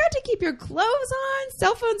 you got to keep your clothes on.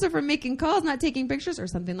 Cell phones are for making calls, not taking pictures, or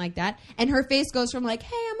something like that. And her face goes from like,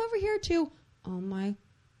 hey, I'm over here to, oh my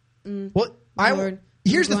Well, Lord.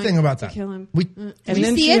 here's I'm the going thing about to that. kill him. And we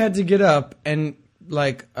then see she it? had to get up and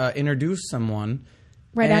like introduce someone.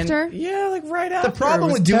 Right And- after? Yeah, like right after. The problem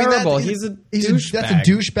It was with doing terrible. that, He's a douchebag. that's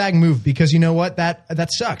a douchebag move because you know what? That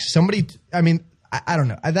sucks. Somebody, I mean, I don't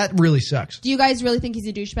know. That really sucks. Do you guys really think he's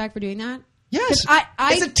a douchebag for doing that? Yes, 'Cause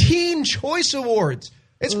it's a Teen Choice Awards.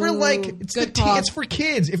 It's for like it's good the call. it's for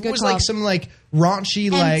kids. If Good it was call. like some like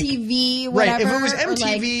raunchy like MTV, right, whatever. if it was or,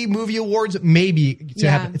 like, MTV Movie Awards, maybe to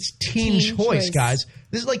Yeah. happen. It's Teen Teen Choice, Choice. guys.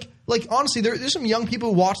 This is like honestly, there's some young people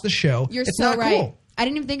who watch the show. You're it's so not right. cool. I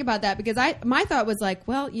didn't even think about that because my thought was like,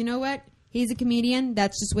 well, you know what? He's a comedian.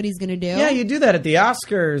 That's just what he's going to do. Yeah, you do that at the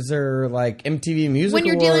Oscars or like MTV Music When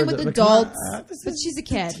you're Awards. dealing with Like, adults, this but is she's a the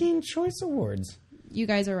kid. Teen Choice Awards. You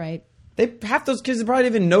guys are right. Half those kids probably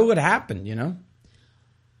didn't even know what happened. You know.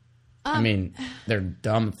 I mean, they're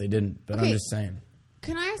dumb if they didn't. But okay. I'm just saying.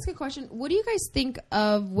 Can I ask a question? What do you guys think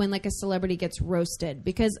of when like a celebrity gets roasted?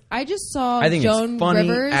 Because I just saw I think Joan it's funny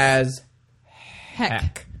Rivers. as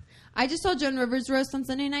heck. I just saw Joan Rivers roast on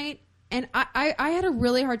Sunday night, and I had a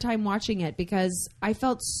really hard time watching it because I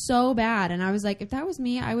felt so bad, and I was like, if that was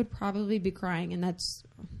me, I would probably be crying, and that's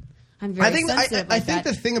I'm very sensitive. I think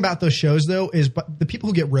the thing about those shows though is, but the people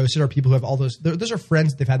who get roasted are people who have all those are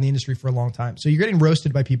friends that they've had in the industry for a long time. So you're getting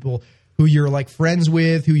roasted by people who you're like friends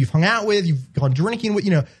with, who you've hung out with, you've gone drinking with.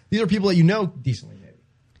 You know, these are people that you know decently. Maybe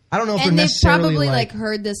I don't know if and they're they've necessarily probably like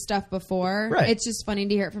heard this stuff before. Right. It's just funny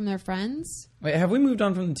to hear it from their friends. Wait, have we moved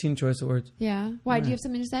on from the Teen Choice Awards? Yeah. Why? Do you have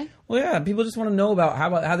something to say? Well, yeah. People just want to know about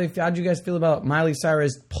how do you guys feel about Miley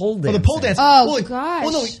Cyrus pole dance? the pole dance. Oh, well, gosh.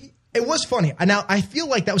 Well, no, it was funny. Now I feel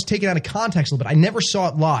like that was taken out of context a little bit. I never saw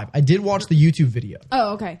it live. I did watch the YouTube video.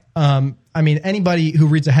 Oh, okay. I mean, anybody who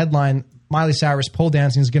reads a headline, Miley Cyrus pole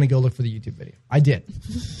dancing, is going to go look for the YouTube video. I did.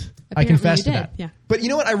 I confess you to did, that. yeah. But you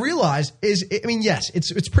know what I realized is, I mean, yes,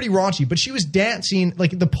 it's pretty raunchy, but she was dancing,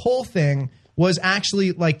 like the pole thing was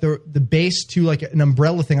actually like the base to like an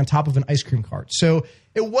umbrella thing on top of an ice cream cart. So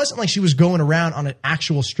it wasn't like she was going around on an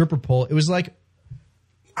actual stripper pole. It was like,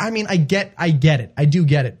 I mean, I get it. I do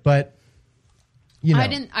get it, but you know.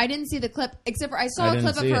 I didn't see the clip except for I saw I a didn't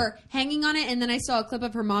clip of see her hanging on it, and then I saw a clip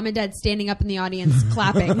of her mom and dad standing up in the audience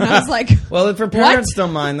clapping, and I was like, Well, if her parents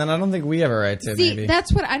don't mind, then I don't think we have a right to. see, maybe.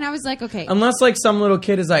 that's what, and I was like, okay, Unless like some little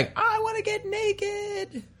kid is like, I want to get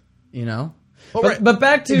naked, you know. Well, but, right. but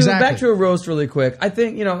back to Exactly. a roast really quick. I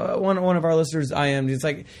think one of our listeners, it's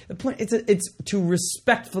like the point. It's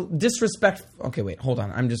to disrespect. Okay, wait, hold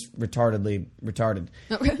on. I'm just retarded.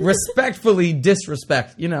 Okay. Respectfully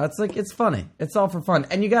disrespect. It's like it's funny. It's all for fun,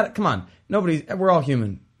 and you got come on. We're all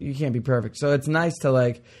human. You can't be perfect, so it's nice to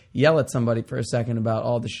like yell at somebody for a second about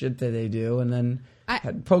all the shit that they do, and then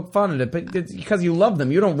poke fun at it. But it's because you love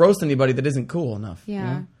them. You don't roast anybody that isn't cool enough. yeah. you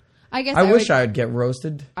know? I guess I wish I would get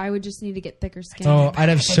roasted. I would just need to get thicker skin. Oh, I'd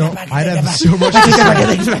have so much to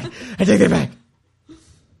say. I take that back.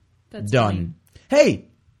 That's Done. Hey,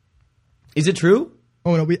 is it true?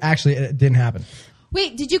 Oh no, it didn't happen. funny.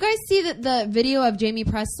 Wait, did you guys see the video of Jamie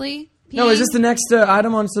Presley? No, is peeing? this the next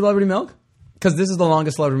item on Celebrity Milk? Because this is the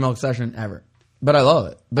longest Celebrity Milk session ever. But I love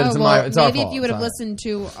it. But it's our fault. Maybe if you would have It's all right. listened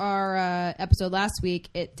to our episode last week,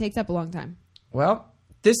 it takes up a long time. Well,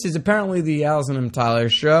 this is apparently the Allison and Tyler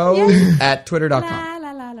show at twitter.com. La,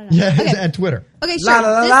 la, la, la, la. Yeah, Okay. at Twitter. Okay, La sure.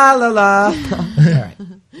 la This- la la la. All right.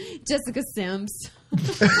 Jessica Sims.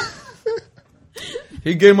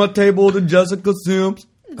 He gave my table to Jessica Sims.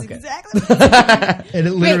 That's Okay. exactly. And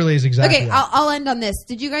it literally is exactly Okay, that. I'll end on this.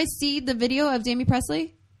 Did you guys see the video of Jamie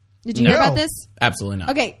Presley? Did you hear No. about this? Absolutely not.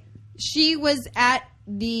 Okay, she was at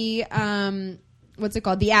the what's it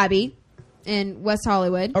called? The Abbey in West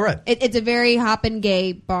Hollywood. All right. It's a very hoppin'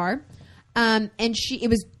 gay bar, and it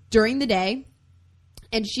was during the day,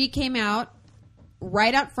 and she came out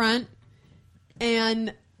right out front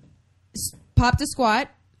and popped a squat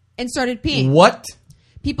and started peeing. What?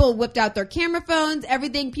 People whipped out their camera phones,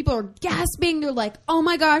 everything. People are gasping. They're like, "Oh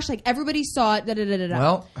my gosh!" Like everybody saw it. Da, da, da, da, da.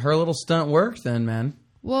 Well, her little stunt worked then, man.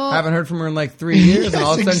 Well, I haven't heard from her in like 3 years, and Yes,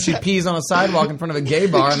 all of a sudden exactly. she pees on a sidewalk in front of a gay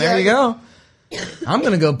bar, and there you go. I'm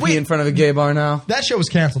going to go pee in front of a gay bar now. That show was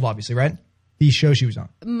canceled, obviously, right? The show she was on.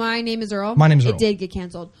 My Name is Earl. My Name is Earl. It did get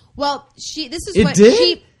canceled. Well, this is It what did?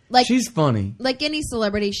 she like. She's funny. Like any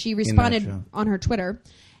celebrity, she show. responded on her Twitter.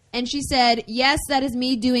 And she said, "Yes, that is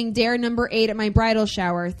me doing dare number 8 at my bridal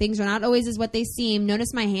shower. Things are not always as what they seem.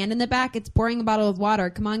 Notice my hand in the back? It's pouring a bottle of water.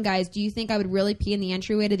 Come on, guys. Do you think I would really pee in the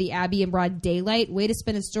entryway to the Abbey in broad daylight? Way to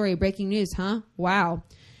spin a story. Breaking news, huh? Wow."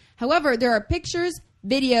 However, there are pictures,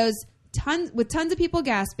 videos, tons of people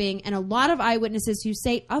gasping, and a lot of eyewitnesses who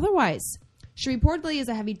say otherwise. She reportedly is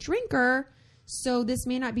a heavy drinker, so this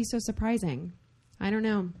may not be so surprising. I don't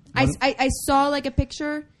know. I saw like a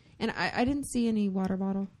picture, and I didn't see any water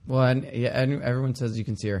bottle. Well, and everyone says you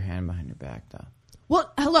can see her hand behind your back, though.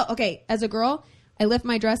 Well, hello. Okay, as a girl, I lift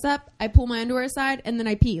my dress up, I pull my underwear aside, and then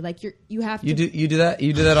I pee. Like you have to. You do that?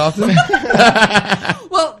 You do that often?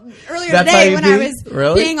 Well, earlier That's how today you when pee? I was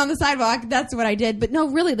Really? peeing on the sidewalk, that's what I did. But no,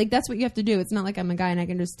 really, like that's what you have to do. It's not like I'm a guy and I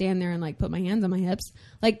can just stand there and like put my hands on my hips.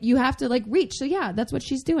 Like you have to like reach. So yeah, that's what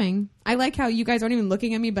she's doing. I like how you guys aren't even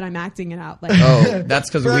looking at me, but I'm acting it out. Like Oh, that's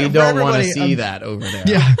because For- we for don't want to everybody, see that over there.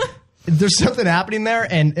 Yeah. There's something happening there,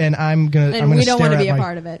 and I'm gonna. and I'm we gonna don't want to stare be at a my-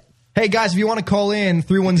 part of it. Hey guys, if you want to call in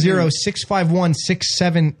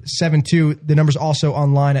 310-651-6772, the number's also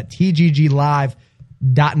online at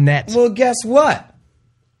tgglive.net. Well, guess what?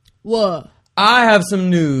 Whoa. I have some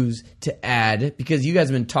news to add because you guys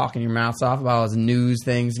have been talking your mouths off about all these news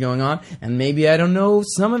things going on, and maybe I don't know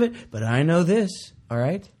some of it, but I know this. All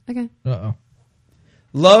right, Okay. Uh-oh.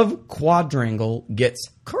 Love Quadrangle gets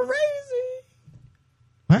crazy.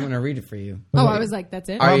 What? I'm gonna read it for you. Oh, I was like, that's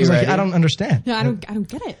it. Are I you was like, ready? I don't understand. No, I don't get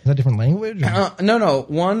it. Is that a different language? or- No.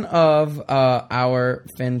 One of our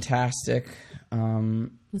fantastic,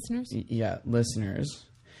 Listeners? listeners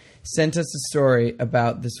sent us a story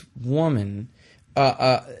about this woman,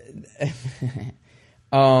 a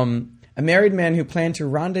married man who planned to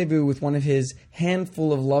rendezvous with one of his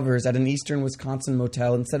handful of lovers at an eastern Wisconsin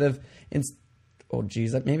motel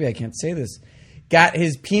maybe I can't say this, got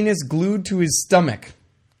his penis glued to his stomach,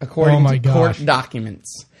 according to court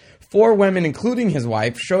documents. 4 women, including his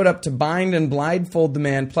wife, showed up to bind and blindfold the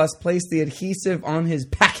man, plus place the adhesive on his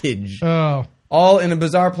package. Oh. All in a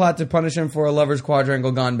bizarre plot to punish him for a lover's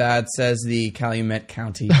quadrangle gone bad, says the Calumet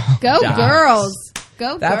County. Go Docs. girls.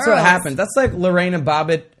 Go That's girls. what happened. That's like Lorena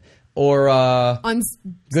Bobbitt or On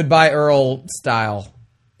Goodbye Earl style.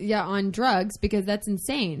 on drugs because that's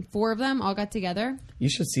insane. 4 of them all got together. You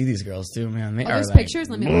should see these girls too, man. They Are are those like, pictures?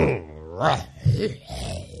 Let me look.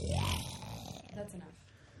 That's enough.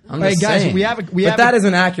 I'm Hey, just guys, saying. we have But that is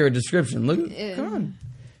an accurate description. Look, come on.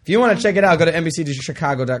 If you want to check it out, go to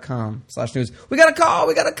NBCChicago.com/news. We got a call.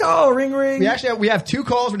 Ring, ring. We have 2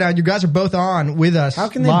 calls right now. You guys are both on with us. How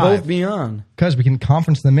can they live both be on? Because we can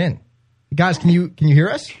conference them in. Guys, can you hear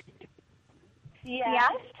us?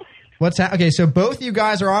 Yes. What's that? Okay, so both of you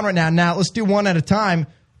guys are on right now. Now let's do one at a time.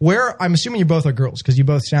 I'm assuming you both are girls because you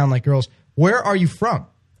both sound like girls. Where are you from?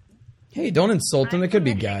 Hey, don't insult them. It could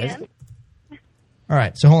be guys. All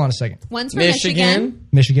right, so hold on a second. One's from Michigan.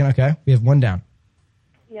 Michigan, okay. We have one down.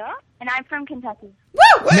 Yeah. And I'm from Kentucky.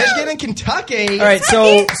 Woo! Michigan and Kentucky. All right,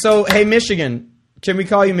 so hey, Michigan. Can we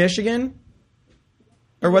call you Michigan?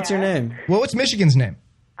 Or what's your name? Well, what's Michigan's name?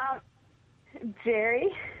 Jerry.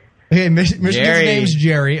 Okay, Michigan's Jerry. name's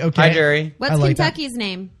Jerry. Okay. Hi, Jerry. What's I like that. Kentucky's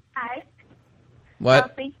name? Hi.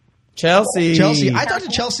 What? Chelsea. Chelsea. I talked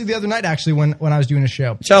to Chelsea the other night, actually, when I was doing a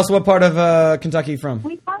show. Chelsea, what part of Kentucky you from?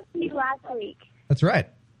 We talked to you last week. That's right.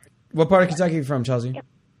 What part of Kentucky you from, Chelsea?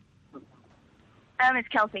 It's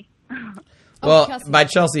Kelsey. Well, Chelsea. by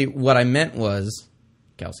Chelsea, what I meant was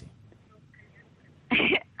Kelsey.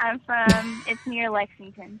 I'm from, it's near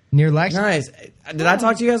Lexington. Near Lexington. Nice. Did I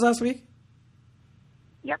talk to you guys last week?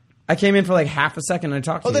 I came in for like half a second and I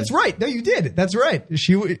talked to Oh, you. that's right. No, you did. That's right.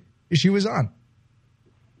 She was on.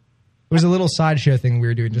 It was a little sideshow thing we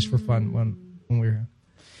were doing just for fun when we were here.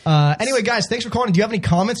 Anyway, guys, thanks for calling. Do you have any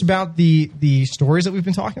comments about the stories that we've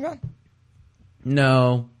been talking about?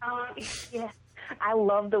 No. Yeah. I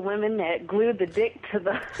love the women that glued the dick to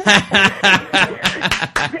the,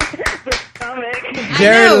 the stomach.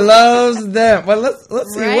 Jerry loves them. Well, let's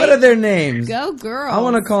see. Right? What are their names? Go girls. I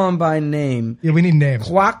want to call them by name. Yeah, we need names.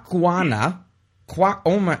 Quackwana.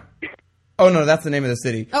 Oh my. Oh no, that's the name of the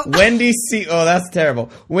city. Oh. Wendy Oh, that's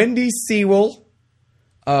terrible. Wendy Sewell.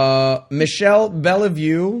 Michelle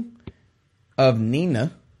Bellevue of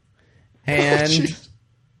Nina. And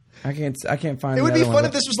I can't find. It would be fun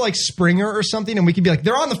if this was like Springer or something, and we could be like,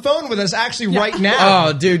 they're on the phone with us actually right now.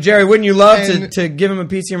 Oh, dude, Jerry, wouldn't you love to give him a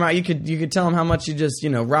piece of your mind? You could tell him how much you just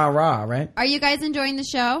rah, right? Are you guys enjoying the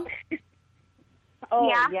show? Oh,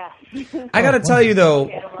 Yeah. yes. I gotta tell you though,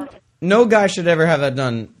 no guy should ever have that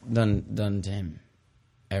done to him,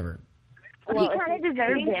 ever. He kind of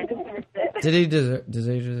deserves it. Did he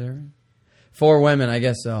deserve it? For women, I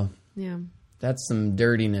guess so. Yeah. That's some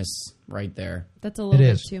dirtiness right there. That's a little It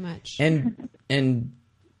bit is. too much. And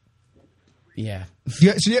yeah.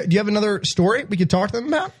 Do you have another story we could talk to them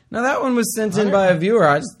about? Oh, Now that one was sent in by a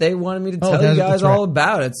viewer. They wanted me to tell you that's guys right. all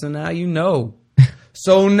about it. So now you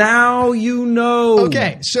know.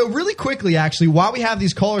 Okay, so really quickly, actually, while we have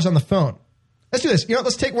these callers on the phone, let's do this. We're going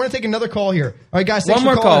to take another call here. All right, guys, thanks One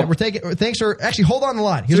more for calling. call. Thanks for actually hold on the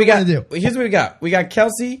line. Here's So what we're going to do. Here's what we got. We got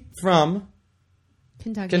Kelsey from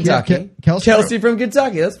Kentucky. Kentucky. Yeah, Kelsey from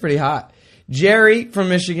Kentucky. That's pretty hot. Jerry from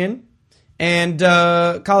Michigan. And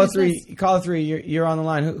caller three, you're on the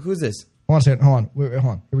line. Who's this? Hold on a second. Hold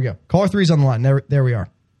on. Here we go. Caller 3's on the line. There we are.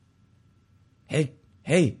 Hey.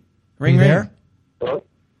 Are Ring, you ring. there? Hello?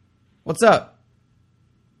 What's up?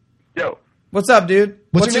 Yo, What's up, dude?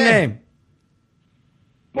 What's your your name? name?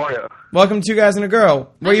 Mario. Welcome to Two Guys and a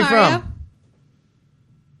Girl. Where are you Mario. from?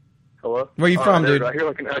 Hello? Where you from, dude? I hear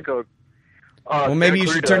like an echo. Well, maybe you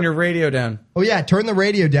should turn your radio down. Oh, yeah. Turn the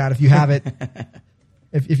radio down if you have it.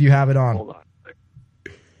 if you have it on. Hold on.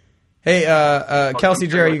 Hey, Kelsey,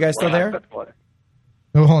 Jerry, you guys still there? That's why.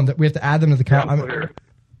 Oh, hold on. We have to add them to the Yeah, call. I'm still here.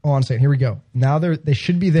 Hold on a second. Here we go. Now they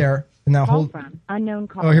should be there. And now hold. Unknown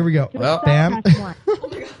caller. Oh, here we go. Well, Bam.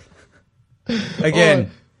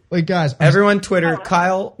 Again, Wait, guys. everyone Twitter,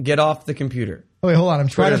 Kyle, get off the computer. Oh, wait, hold on. I'm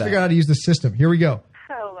trying to Twitter figure that. out how to use the system. Here we go.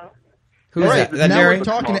 Hello. Who's All right, that? Is that now Jerry? we're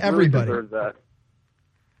talking to Come on, really everybody. deserves that.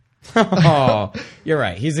 Oh, you're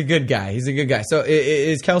right. He's a good guy. So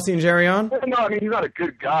is Kelsey and Jerry on? No, I mean, he's not a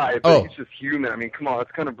good guy, but Oh. he's just human. I mean, come on,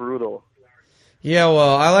 it's kind of brutal. Yeah,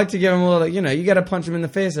 well, I like to give him a little, you got to punch him in the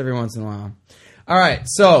face every once in a while. All right,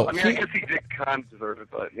 so. I mean, I guess he did kind of deserve it,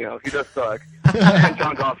 but, he does suck. And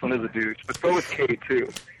John Gosselin is a douche, but so is Kate, too.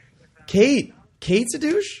 Kate's a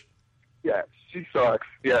douche? Yeah, she sucks,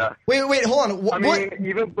 yeah. Wait, hold on. I mean,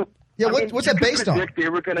 even... Yeah, I mean, what's you that could based on? predict they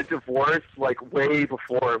were going to divorce, way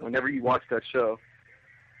before, whenever you watched that show.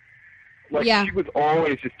 Yeah. She was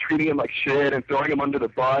always just treating him like shit and throwing him under the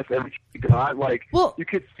bus every chance he got. Well- you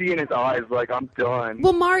could see in his eyes, I'm done.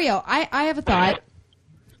 Well, Mario, I have a thought.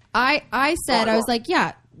 I said, I was like,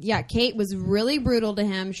 yeah, Kate was really brutal to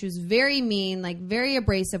him. She was very mean, very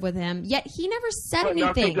abrasive with him. Yet he never said But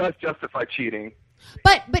nothing anything. does justify cheating.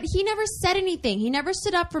 But he never said anything. He never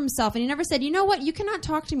stood up for himself, and he never said, you know what, you cannot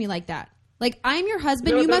talk to me like that. I'm your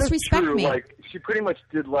husband. No, you that must is respect true. me. She pretty much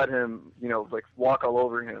did let him, walk all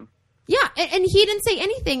over him. Yeah, and he didn't say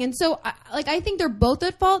anything. And so, I think they're both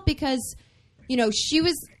at fault because, she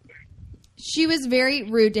was very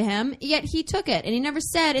rude to him, yet he took it, and he never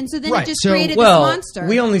said. And so then Right, it just so- created Well, this monster.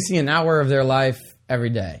 we only see an hour of their life every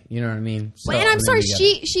day. You know what I mean? So, and I'm sorry,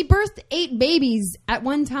 we gotta- she birthed 8 babies at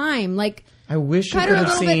one time. I wish you cut could her a have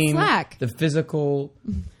little bit seen slack. the physical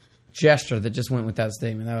gesture that just went with that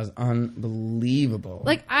statement. That was unbelievable.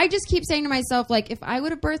 I just keep saying to myself, if I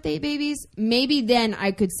would have birthed 8 babies, maybe then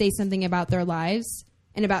I could say something about their lives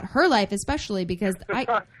and about her life, especially because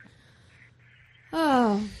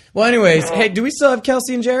oh, well, anyways, hey, do we still have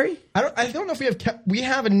Kelsey and Jerry? I don't know if we have. We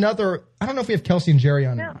have another. I don't know if we have Kelsey and Jerry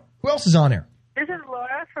on here. Who else is on here? This is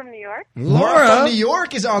Laura from New York. Laura from New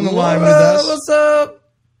York is on the line with us. What's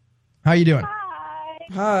up? How you doing? Hi.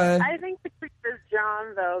 Hi. I think the creep is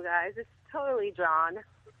John, though, guys. It's totally John.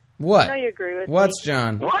 What? I know you agree with What's me.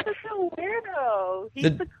 John? What? He's a weirdo.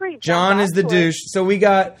 He's the creep. John is the douche. So we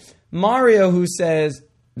got Mario who says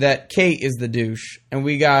that Kate is the douche, and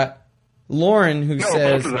we got Lauren who No,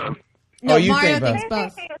 says, both of them. no, "Oh, you Mario think both?" thinks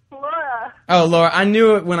both. It's Laura. Oh, Laura, I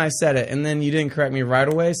knew it when I said it, and then you didn't correct me right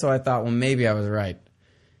away, so I thought, well, maybe I was right.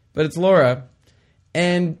 But it's Laura,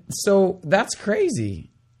 and so that's crazy.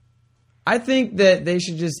 I think that they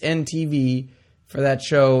should just end TV for that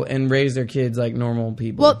show and raise their kids like normal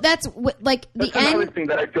people. Well, that's like That's the another end. thing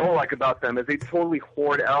that I don't like about them is they totally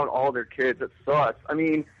hoard out all their kids. It sucks. I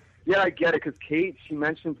mean, yeah, I get it because Kate, she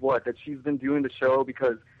mentions that she's been doing the show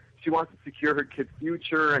because she wants to secure her kid's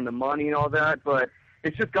future and the money and all that, but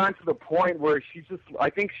it's just gotten to the point where I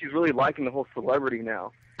think she's really liking the whole celebrity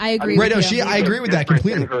now. I agree. Right, with no, you. I agree with that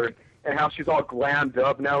completely. And how she's all glammed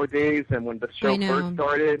up nowadays, and when the show first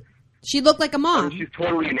started, she looked like a mom. I mean, she's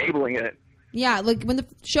totally enabling it. Yeah, like when the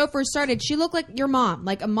show first started, she looked like your mom,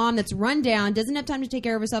 like a mom that's run down, doesn't have time to take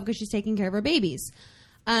care of herself because she's taking care of her babies.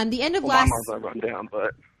 The end of My mom's not run down,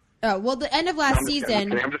 but the end of last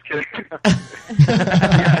season. I'm just kidding.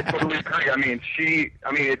 Yeah, I totally agree. I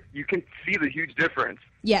mean, you can see the huge difference.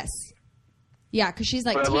 Yes. Yeah, because she's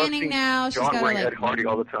like But I love tanning seeing now. She's John got wearing like Ed Hardy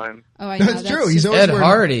all the time. Oh, I know. That's true. He's always Ed wearing,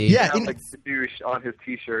 Hardy. Yeah, Like the douche on his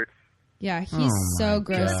T-shirt. Yeah, he's so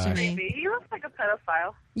gross to me. He looks like a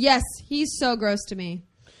pedophile. Yes, he's so gross to me.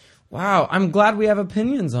 Wow, I'm glad we have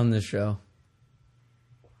opinions on this show.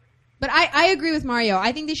 But I agree with Mario.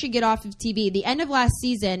 I think they should get off of TV. The end of last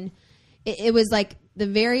season, it was like the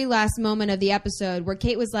very last moment of the episode where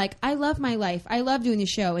Kate was like, I love my life. I love doing the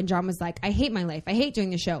show. And John was like, I hate my life. I hate doing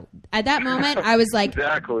the show. At that moment, I was like,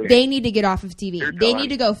 Exactly. they need to get off of TV. You're They done. need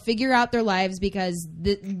to go figure out their lives because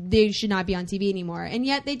they should not be on TV anymore. And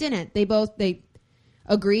yet they didn't. They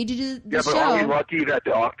agreed to do the Yeah, show. but are we lucky that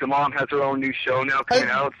the Octomom has her own new show now coming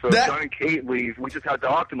out? So if John and Kate leave, we just have the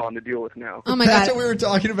Octomom to deal with now. Oh my That's God. what we were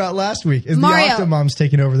talking about last week. Is Mario. the Octomom's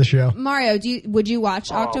taking over the show? Mario, would you watch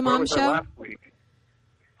Where Octomom was that show? last week?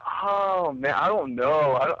 Oh man, I don't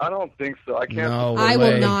know. I don't think so. I can't. No I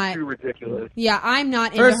way. will not. It's too ridiculous. Yeah, I'm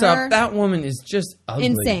not into First her. off, that woman is just ugly.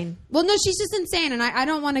 Insane. Well, no, she's just insane, and I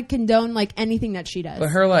don't want to condone like anything that she does. But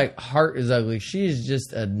her like heart is ugly. She is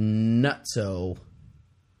just a nutso.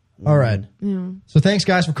 All right. So thanks,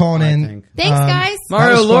 guys, for calling in. think. Thanks, guys. that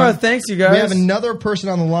Mario, was Laura, fun. thanks you guys. We have another person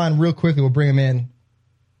on the line real quickly. We'll bring him in.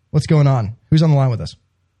 What's going on? Who's on the line with us?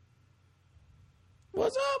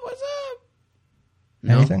 What's up? What's up?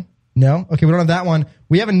 Anything? No? Okay, we don't have that one.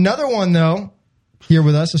 We have another one, though, here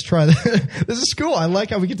with us. Let's try this. This is cool. I like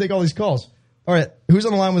how we can take all these calls. All right. Who's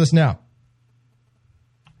on the line with us now?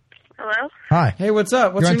 Hello? Hi. Hey, what's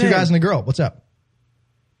up? What's You're on your Two name? Guys and a Girl. What's up?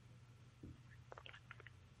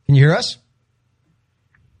 Can you hear us?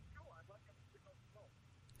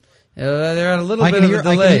 They're at a little I bit can of hear- a I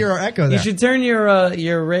can delay. hear our echo You there. should turn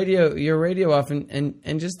your radio off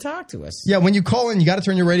and just talk to us. Yeah, when you call in, you got to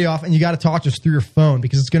turn your radio off and you got to talk to us through your phone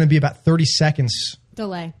because it's going to be about 30 seconds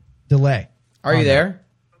Delay. delay. Are you there?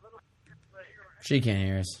 She can't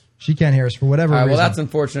hear us. She can't hear us for whatever All right, reason. well, that's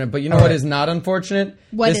unfortunate. But you know All what right. is not unfortunate?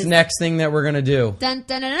 What this is? next thing that we're going to do. Dun,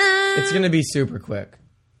 dun, dun, dun. It's going to be super quick,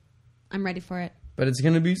 I'm ready for it. but it's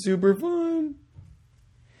going to be super fun.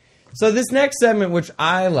 So this next segment, which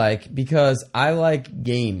I like because I like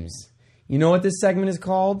games. You know what this segment is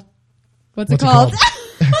called? What's What's it called?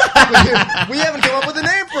 We haven't come up with a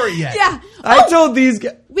name for it yet. Yeah. I told these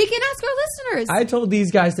guys. We can ask our listeners. I told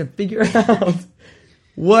these guys to figure out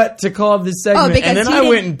what to call this segment, because and then he I didn't-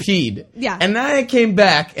 went and peed. Yeah. And then I came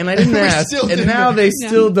back, and I didn't We ask, still and didn't. now they No.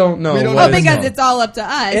 still don't know. We don't what know. well, it's because called. it's all up to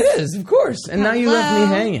us. It is, of course. And now you left me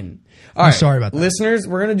Hello. hanging. All right, sorry about that. listeners.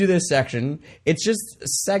 We're gonna do this section. It's just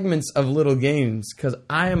segments of little games because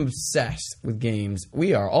I am obsessed with games.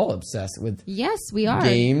 We are all obsessed with Yes, we are.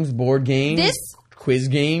 games, board games, This- quiz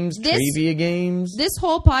games, this- trivia games, This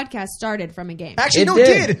whole podcast started from a game. Actually, It no, did.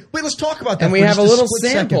 it did. Wait, let's talk about that. and we for have a just little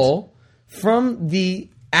split second. sample from the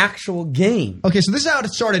actual game. Okay, so this is how it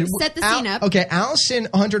started. Set the scene up. Okay, Allison,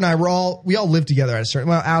 Hunter, and I we all lived together at a certain.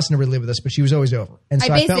 Well, Allison never lived with us, but she was always over, and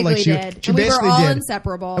so I I felt like basically she did. she And we were basically all did.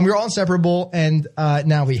 inseparable. And we were all inseparable, and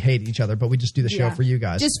now we hate each other, but we just do the show Yeah. for you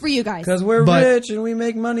guys. Just for you guys. Because we're But- rich and we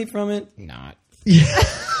make money from it. Not. we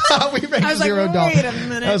make I was like, $0. wait a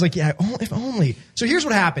minute. I was like, yeah, if only. So here's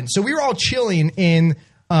what happened. So we were all chilling in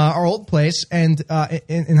our old place and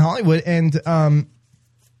in Hollywood, and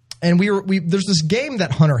there's this game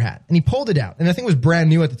that Hunter had, and he pulled it out, and I think it was brand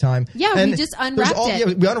new at the time. Yeah, and we just there's unwrapped all- it.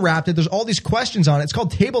 Yeah, we unwrapped it. There's all these questions on it. It's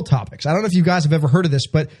called Table Topics. I don't know if you guys have ever heard of this,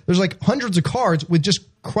 but there's like hundreds of cards with just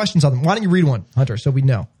questions on them. Why don't you read one, Hunter, so we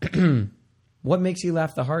know? What makes you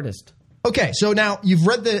laugh the hardest? Okay, so now you've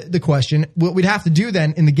read the question. What we'd have to do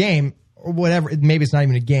then in the game, or whatever, maybe it's not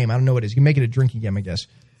even a game. I don't know what it is. You can make it a drinking game, I guess.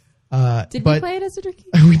 Did but we play it as a drinking?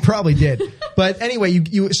 we probably did. But anyway,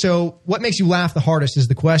 so what makes you laugh the hardest is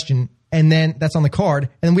the question, and then that's on the card.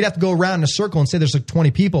 And then we'd have to go around in a circle and say there's like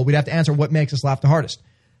 20 people. We'd have to answer what makes us laugh the hardest.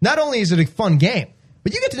 Not only is it a fun game,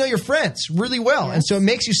 but you get to know your friends really well. Yes. And so it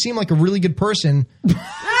makes you seem like a really good person.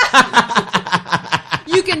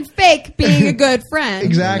 You you can fake being a good friend.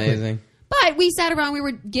 Exactly. Amazing. But we sat around, we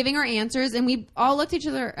were giving our answers, and we all looked at each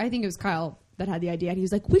other. I think it was Kyle that had the idea. He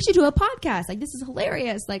was like, we should do a podcast. Like, this is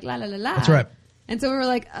hilarious. Like, la, la, la, la. That's right. And so we were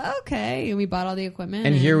like, okay. And we bought all the equipment.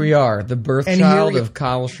 And here we are, the birth And here child we- of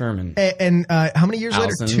Kyle Sherman. And how many years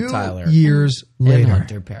Allison, later? 2 Tyler. years And later.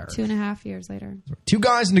 Hunter Parrish. 2.5 years later. 2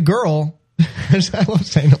 guys and a girl. I love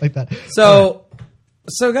saying it like that. So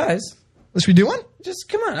guys, Let's we do one? just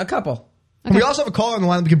come on, a couple. And we also have a caller on the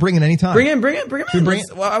line that we can bring in anytime. Bring him we in. bring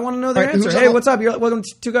Let's- well, I want to know their All right, answer. who's Hey, on- what's up? You're welcome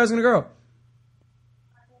to 2 Guys and a Girl.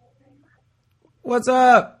 What's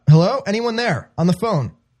up? Hello? Anyone there on the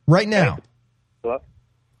phone right now? Hello?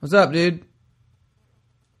 What's up, dude?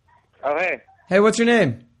 Oh, hey, Hey, what's your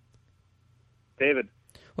name? David.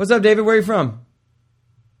 What's up, David? Where are you from?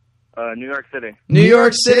 New York City. New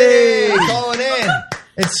York City. Calling in.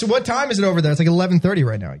 It's what time is it over there? It's like 11:30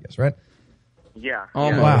 right now, I guess, right? Yeah.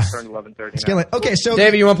 Almost. Yeah, Wow. it's turned 11:30 It's getting late. Okay, so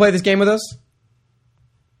David, you want to play this game with us?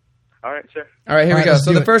 All right, sure. All right, here All we right, go. let's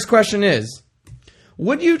So do the it. first question is,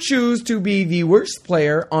 would you choose to be the worst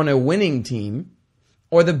player on a winning team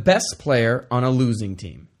or the best player on a losing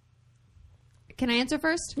team? Can I answer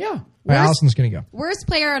first? Yeah. All right, Allison's going to go. Worst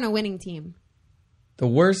player on a winning team. The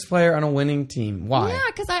worst player on a winning team. Why? Yeah,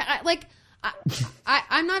 because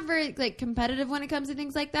I'm not very like competitive when it comes to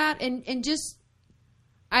things like that, and just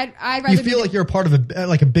I'd rather You feel be like you're a part of a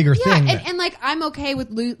bigger yeah, thing. and like I'm okay with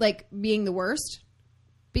being the worst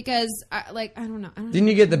because I don't know. Didn't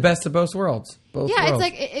you get the best of both worlds? Both Yeah, worlds.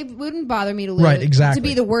 it's like it wouldn't bother me to lose, Right, exactly. to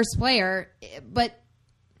be the worst player, but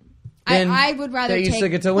Then I would rather that you take. still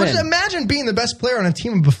get to Well, win. just imagine being the best player on a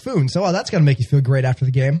team of buffoons. So, that's got to make you feel great after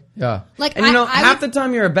the game. Yeah. Like, and you know, I half would- the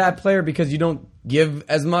time you're a bad player because you don't give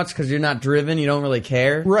as much because you're not driven. You don't really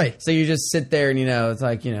care. Right. So you just sit there and, it's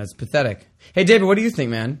like, it's pathetic. Hey, David, what do you think,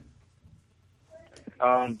 man?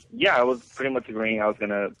 Yeah, I was pretty much agreeing I was going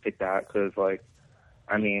to pick that because,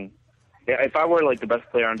 if I were, the best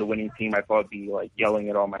player on the winning team, I'd probably be, yelling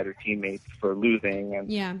at all my other teammates for losing, and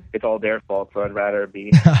Yeah. it's all their fault, so I'd rather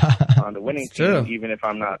be on the winning team, true. even if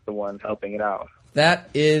I'm not the one helping it out. That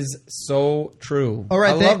is so true. All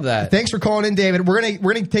right, I love that. Thanks for calling in, David. We're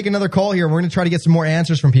gonna take another call here. We're gonna try to get some more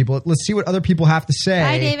answers from people. Let's see what other people have to say.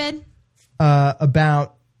 Hi, David.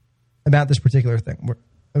 About this particular thing.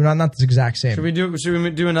 Not this exact same. Should we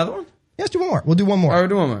do another one? Let's do one more. We'll do one more. All right, we'll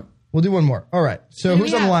do one more. We'll do one more. All right. So Who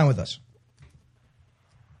who's do we on the have? line with us?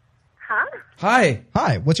 Huh? Hi.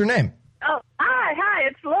 Hi. What's your name? Oh, hi.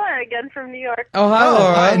 It's Laura again from New York. Oh, hi,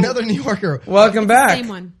 Laura. hi, another New Yorker. Welcome back. Same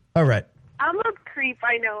one. All right. I'm a creep.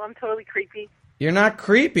 I know. I'm totally creepy. You're not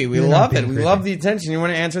creepy. We You're love not it. being We creepy. love the attention. You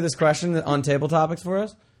want to answer this question on Table Topics for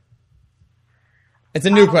us? It's a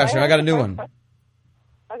new question. I got a new one.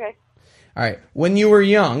 Okay. All right. When you were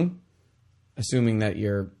young, assuming that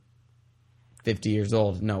you're 50 years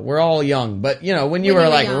old. No, we're all young. But, when you When were you were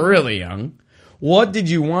like young. really young, what did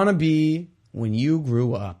you want to be when you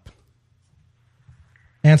grew up?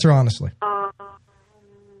 Answer honestly.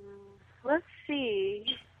 Let's see.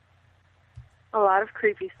 A lot of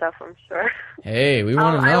creepy stuff, I'm sure. Hey, we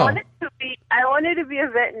want to know. I wanted to be a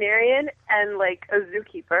veterinarian and a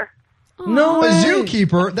zookeeper. No A way.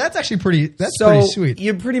 zookeeper. That's actually pretty. That's So pretty sweet.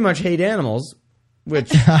 you pretty much hate animals, which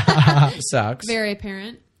sucks. Very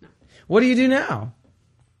apparent. What do you do now?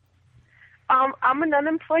 I'm an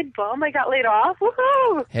unemployed bum. I got laid off.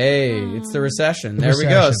 Woohoo! Hey, it's the recession. There we go.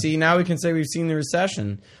 recession. See, now we can say we've seen the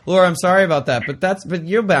recession. Laura, I'm sorry about that, but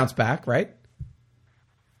you'll bounce back, right?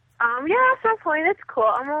 Yeah, at some point it's cool.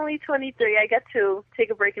 I'm only 23. I get to take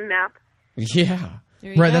a break and nap. Yeah.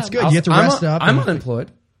 There you Right. go. That's good. You get to rest up. I'm and-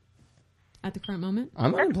 unemployed. At the current moment.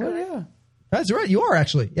 I'm unemployed, yeah. That's right. You are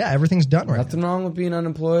actually. Yeah. Everything's done right. Nothing wrong with being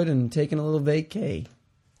unemployed and taking a little vacay.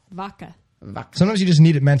 Vodka. Sometimes you just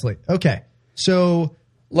need it mentally. Okay. So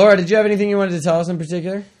Laura, did you have anything you wanted to tell us in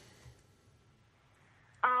particular?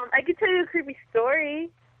 I could tell you a creepy story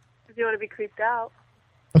if you want to be creeped out.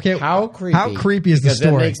 okay. How creepy? How creepy is the Because that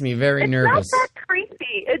story? makes me very nervous. It's not that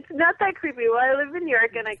creepy. It's not that creepy. Well, I live in New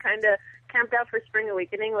York, and I kind of camped out for Spring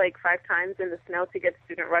Awakening 5 times in the snow to get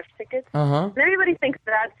student rush tickets. Uh-huh. And everybody thinks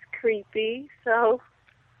that's creepy, so...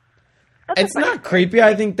 It's not creepy.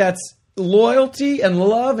 I think that's loyalty and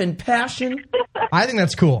love and passion. I think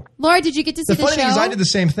that's cool. Laura, did you get to see The the funny show? thing is, I did the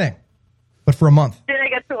same thing, but for a month. Did I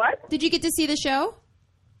get to what? Did you get to see the show?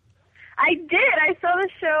 I did. I saw the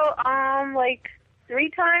show 3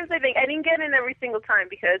 times, I think. I didn't get in every single time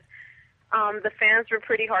because the fans were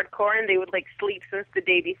pretty hardcore and they would sleep since the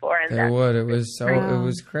day before. And They that would. It was Wow. it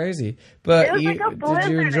was crazy. But it was you, like a blizzard.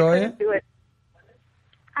 did you enjoy I it? couldn't do it.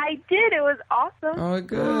 I did. It was awesome. Oh,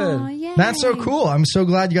 good. Oh, yay. That's so cool. I'm so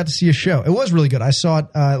glad you got to see a show. It was really good. I saw it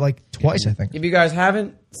like twice, I think. If you guys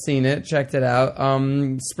haven't seen it, checked it out.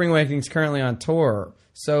 Spring Awakening's currently on tour.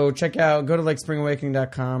 So go to like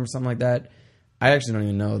springawakening.com or something like that. I actually don't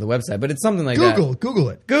even know the website, but it's something like that. Google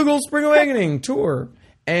it. Google Spring Awakening tour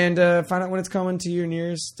and find out when it's coming to your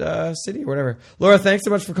nearest city or whatever. Laura, thanks so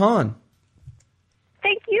much for calling.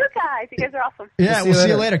 Thank you, guys. You guys are awesome. Yeah, we'll see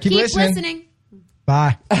you later. Keep listening.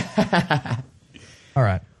 Bye. All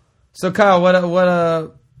right. So Kyle, what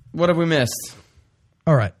have we missed?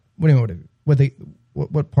 All right. What do you mean?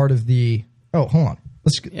 What part of the? Oh, hold on.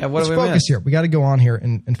 Let's focus here. We got to go on here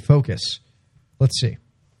and focus. Let's see.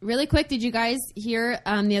 Really quick, did you guys hear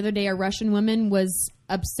the other day a Russian woman was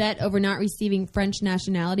upset over not receiving French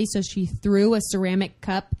nationality, so she threw a ceramic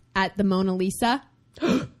cup at the Mona Lisa?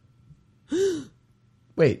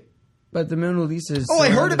 Wait, but the Mona Lisa is... Oh, I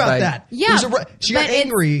heard about that. Yeah. She got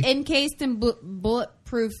angry. It's encased in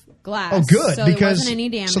bulletproof glass. Oh, good. So Because there wasn't any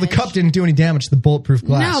damage. So the cup didn't do any damage to the bulletproof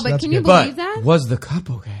glass. No, but That's can you good. believe that? Was the cup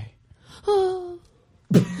okay?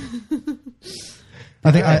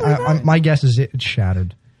 I think my guess is it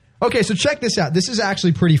shattered. Okay, so check this out. This is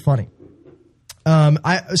actually pretty funny.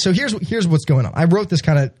 So here's what's going on. I wrote this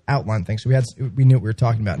kind of outline thing, so we knew what we were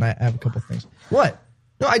talking about, and I have a couple of things. What?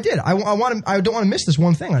 No, I did. I don't want to miss this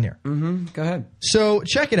one thing on here. Mm-hmm. Go ahead. So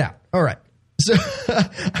check it out. All right. So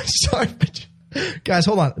I'm sorry, guys.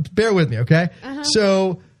 Hold on. Bear with me, okay? Uh-huh.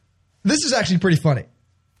 So this is actually pretty funny.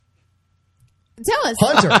 Tell us.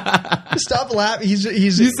 Hunter, stop laughing. He's.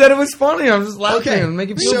 You said it was funny. I'm just laughing. Okay. It'll make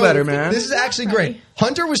you feel better, man. This is actually great.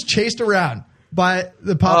 Hunter was chased around by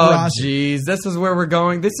the paparazzi. Oh, jeez. This is where we're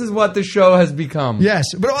going. This is what the show has become. Yes.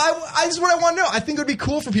 But this is what I want to know. I think it would be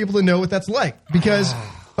cool for people to know what that's like. Because,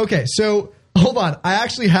 okay, so hold on. I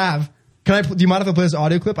actually have. Do you mind if I play this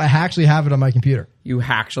audio clip? I actually have it on my computer. You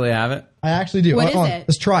actually have it? I actually do. What is it?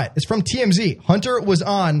 Let's try it. It's from TMZ. Hunter was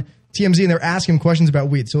on TMZ and they're asking him questions about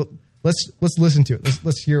weed. So let's listen to it.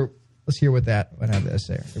 Let's hear what I have to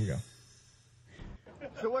say. Here we go.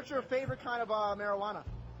 So what's your favorite kind of marijuana?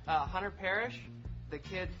 Hunter Parrish, the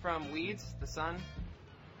kid from Weeds, the son.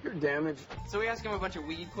 You're damaged. So we asked him a bunch of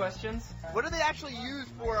weed questions. What do they actually use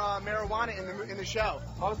for marijuana in the show?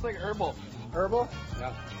 Oh, it's like herbal. Herbal?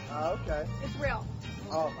 Yeah. Okay. It's real.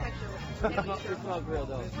 Oh. It smells real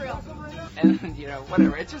though. It's real. And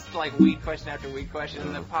whatever. It's just like weed question after weed question,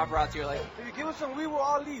 and the paparazzi are like, If you give us some weed, we'll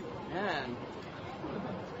all leave. man,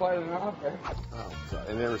 it's quite an offer. Oh, God.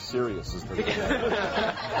 And they were serious. Is the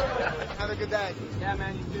Have a good day. Yeah,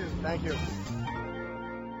 man, you too. Thank you.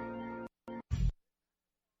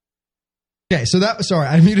 Okay, so sorry,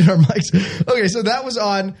 I muted our mics. Okay, so that was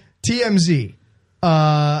on TMZ,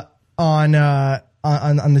 on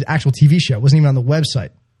the actual TV show. It wasn't even on the website.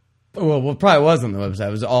 Well, it probably was on the website.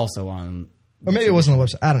 It was also on... Or maybe it wasn't on the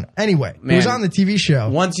website. I don't know. Anyway, Man. it was on the TV show.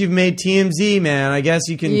 Once you've made TMZ, man, I guess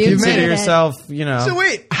you can You've consider made it. yourself, So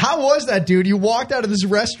wait, how was that, dude? You walked out of this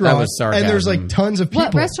restaurant That was sarcasm. and there's like tons of people.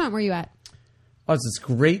 What restaurant were you at? Oh, it's this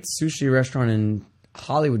great sushi restaurant in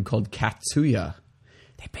Hollywood called Katsuya.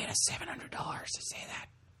 They paid us $700 to say that.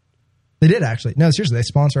 They did actually. No, seriously, they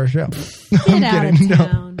sponsor our show. Get out of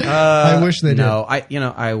town. No. I wish they did. No,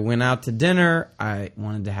 I went out to dinner. I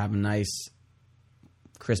wanted to have a nice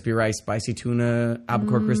crispy rice, spicy tuna,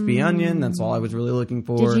 albacore crispy onion. That's all I was really looking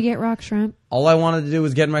for. Did you get rock shrimp? All I wanted to do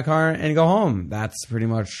was get in my car and go home. That's pretty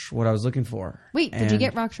much what I was looking for. Wait, did you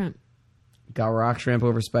get rock shrimp? Got rock shrimp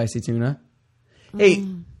over spicy tuna. Hey,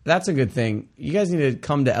 that's a good thing. You guys need to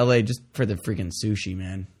come to LA just for the freaking sushi,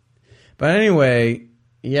 man. But anyway,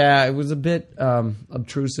 yeah, it was a bit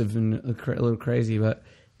obtrusive and a little crazy, but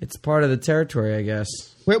it's part of the territory, I guess.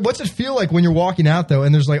 Wait, what's it feel like when you're walking out though,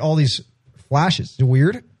 and there's like all these flashes? Is it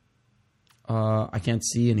weird? I can't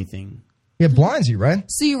see anything. It blinds you, right?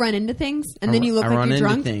 So you run into things, and then you look I like run you're into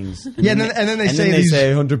drunk? things. Yeah, and then they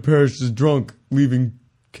say Hunter Parrish is drunk, leaving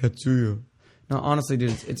Katsuya. No, honestly,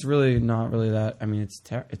 dude, it's really not really that. I mean, it's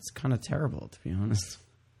kind of terrible, to be honest.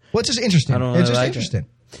 Well, it's just interesting. I don't really It's just like interesting.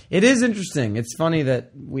 It is interesting. It's funny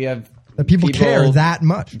that we have That people care that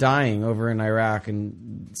much. dying over in Iraq,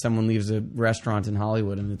 and someone leaves a restaurant in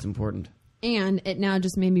Hollywood, and it's important. And it now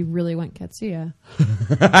just made me really want Katsuya.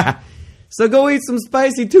 So go eat some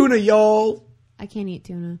spicy tuna, y'all. I can't eat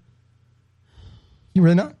tuna. You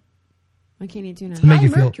really not? I can't eat tuna. Make you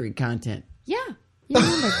feel. Mercury content. Yeah. You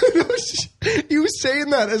remember. You were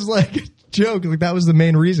saying that as like a joke, like that was the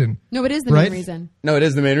main reason. No, it is the Right? main reason. No, it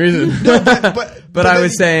is the main reason. but I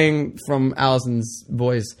was saying from Allison's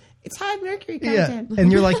voice, it's high mercury content. Yeah,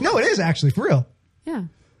 and you're like, no, it is actually for real. Yeah.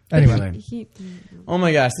 Anyway, Oh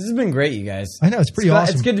my gosh, this has been great, you guys. I know it's pretty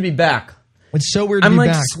awesome. It's good to be back. It's so weird to I'm be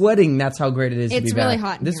like back. sweating. That's how great it is to It's be really back.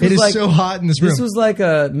 hot in This here. It was is so hot in this room. This was like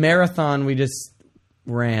a marathon we just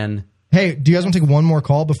ran. Hey, do you guys want to take one more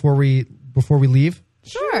call before we leave?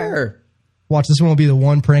 Sure. Watch, this one will be the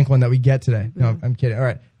one prank one that we get today. No, I'm kidding. All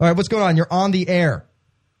right, what's going on? You're on the air.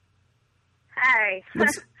 Hi.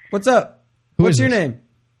 What's up? Who What's is your this? name?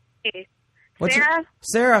 Hey. What's Sarah?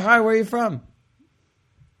 Sarah, hi, where are you from?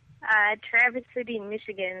 Traverse City,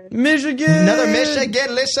 Michigan. Michigan. Another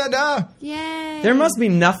Michigan listener. Yay. There must be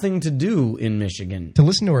nothing to do in Michigan. To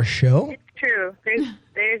listen to our show? It's true.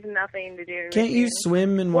 There's nothing to do. in Can't you Michigan.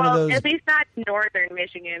 swim in one Well, of those? at least not northern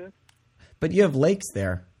Michigan. But you have lakes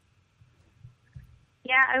there.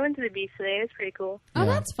 Yeah, I went to the beach today. It was pretty cool. Oh,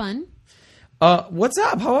 that's fun. What's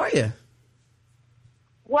up? How are you?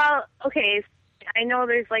 Well, okay, I know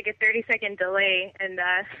there's like a 30-second delay, and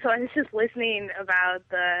so I was just listening about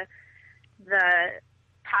the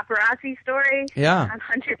paparazzi story Yeah. on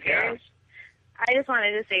Hunter Parrish. I just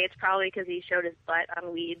wanted to say it's probably because he showed his butt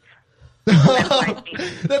on weeds.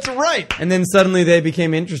 That's right. And then suddenly they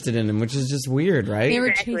became interested in him, which is just weird, right? They were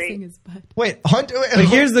Exactly. chasing his butt. Wait, Hunter. But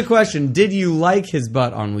here's the question: did you like his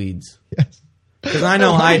butt on weeds? Yes. Because I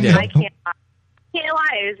know I did. I can't lie.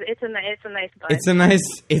 It's a nice butt. It's a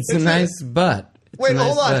nice butt. It's Wait, a nice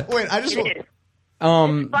hold on. butt. Wait, I just. It is. That's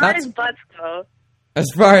As far as butts go.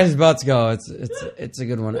 as far as butts go. It's a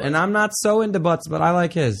good one, and I'm not so into butts, but I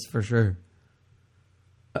like his for sure.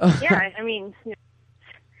 Yeah, I mean,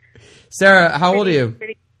 Sarah, how old are you?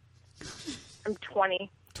 I'm 20.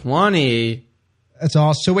 20. That's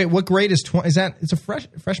awesome. So wait, what grade is 20? Is that it's a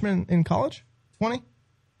freshman in college? 20?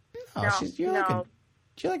 Oh, No, you're no.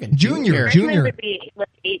 like a Junior. Freshman would be like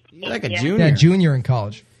 18. You're like a yeah. junior. Yeah, junior in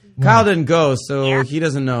college. Kyle didn't go, so Yeah. he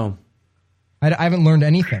doesn't know. I haven't learned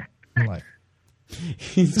anything in life.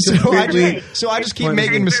 So I just keep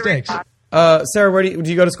making mistakes. Sarah, where do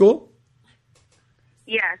you go to school?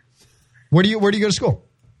 Yeah. Where do you go to school?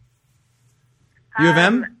 U of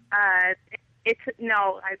M? It's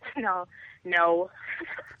no.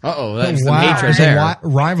 Uh-oh, that's some Wow, hatred there's there. a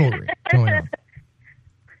rivalry going on.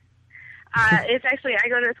 It's actually I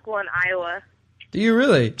go to school in Iowa. Do you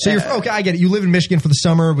really? So you're okay. I get it. You live in Michigan for the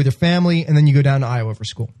summer with your family, and then you go down to Iowa for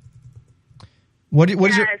school. What's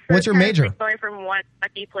your major? Like going from one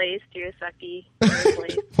sucky place to a sucky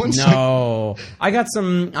other place. No, I got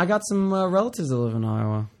some relatives that live in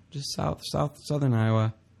Iowa, just southern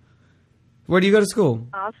Iowa. Where do you go to school?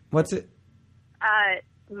 Awesome. What's it?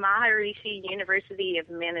 Maharishi University of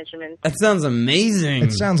Management. That sounds amazing.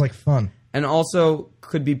 It sounds like fun. And also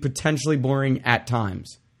could be potentially boring at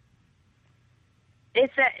times.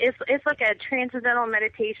 It's like a transcendental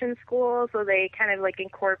meditation school, so they kind of like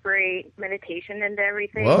incorporate meditation into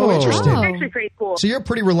everything. Whoa, interesting. It's actually pretty cool. So you're a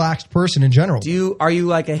pretty relaxed person in general. Are you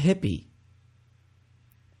like a hippie?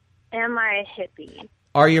 Am I a hippie?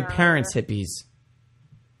 Are your parents hippies?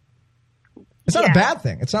 It's not a bad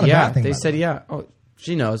thing. It's not a bad thing. They by the said way. yeah. Oh,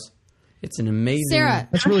 she knows. It's an amazing. Sarah.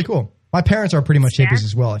 That's really cool. My parents are pretty much hippies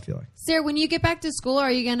as well, I feel like. Sarah, when you get back to school,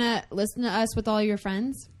 are you going to listen to us with all your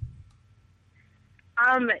friends?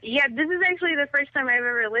 Yeah, this is actually the first time I've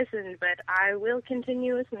ever listened, but I will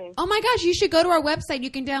continue listening. Oh my gosh, you should go to our website. You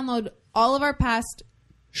can download all of our past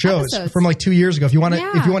Shows episodes. from like 2 years ago. If you want to,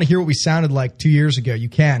 Yeah. if you want to hear what we sounded like 2 years ago, you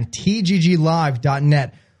can.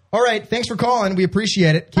 tgglive.net. All right, thanks for calling. We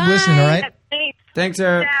appreciate it. Keep listening. All right. Thanks,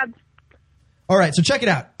 Sarah. All right, so check it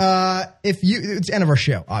out. It's the end of our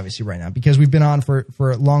show, obviously, right now, because we've been on for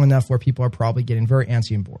long enough where people are probably getting very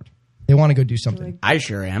antsy and bored. They want to go do something. I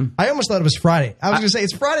sure am. I almost thought it was Friday. I was going to say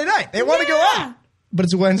it's Friday night. They want to go out, but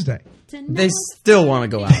it's a Wednesday. They still want to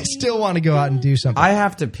go out. They still want to go out and do something. I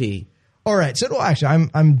have to pee. All right, so actually,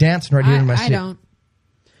 I'm dancing right here in my seat. I don't.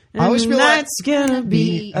 I always feel like Tonight's gonna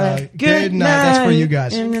be a good night. That's for you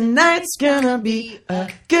guys. And the night's gonna be a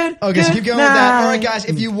good Okay, so keep going with night. that. All right, guys,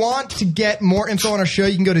 if you want to get more info on our show,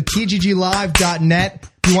 you can go to tgglive.net.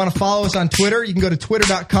 If you want to follow us on Twitter, you can go to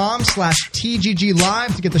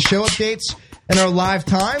twitter.com/tgglive to get the show updates and our live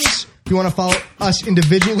times. If you want to follow us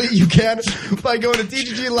individually, you can by going to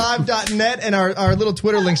tgglive.net, and our little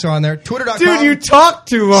Twitter links are on there. Twitter.com. Dude, you talk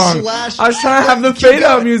too long. I was trying to have the fade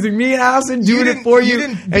out music. Me and Allison doing it for you,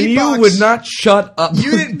 and you beatbox. would not shut up.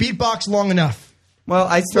 You didn't beatbox long enough. Well,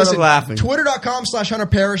 I started laughing. Twitter.com/Hunter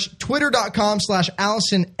Parrish,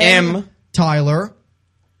 Twitter.com/Allison M. Tyler,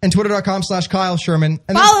 and Twitter.com/Kyle Sherman.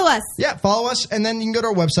 And Follow us. Yeah, follow us, and then you can go to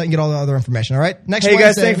our website and get all the other information. All right? Next Hey, guys,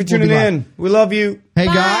 Wednesday, thanks for we'll be tuning live. in. We love you. Hey,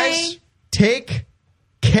 Bye. guys, take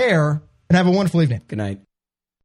care and have a wonderful evening. Good night.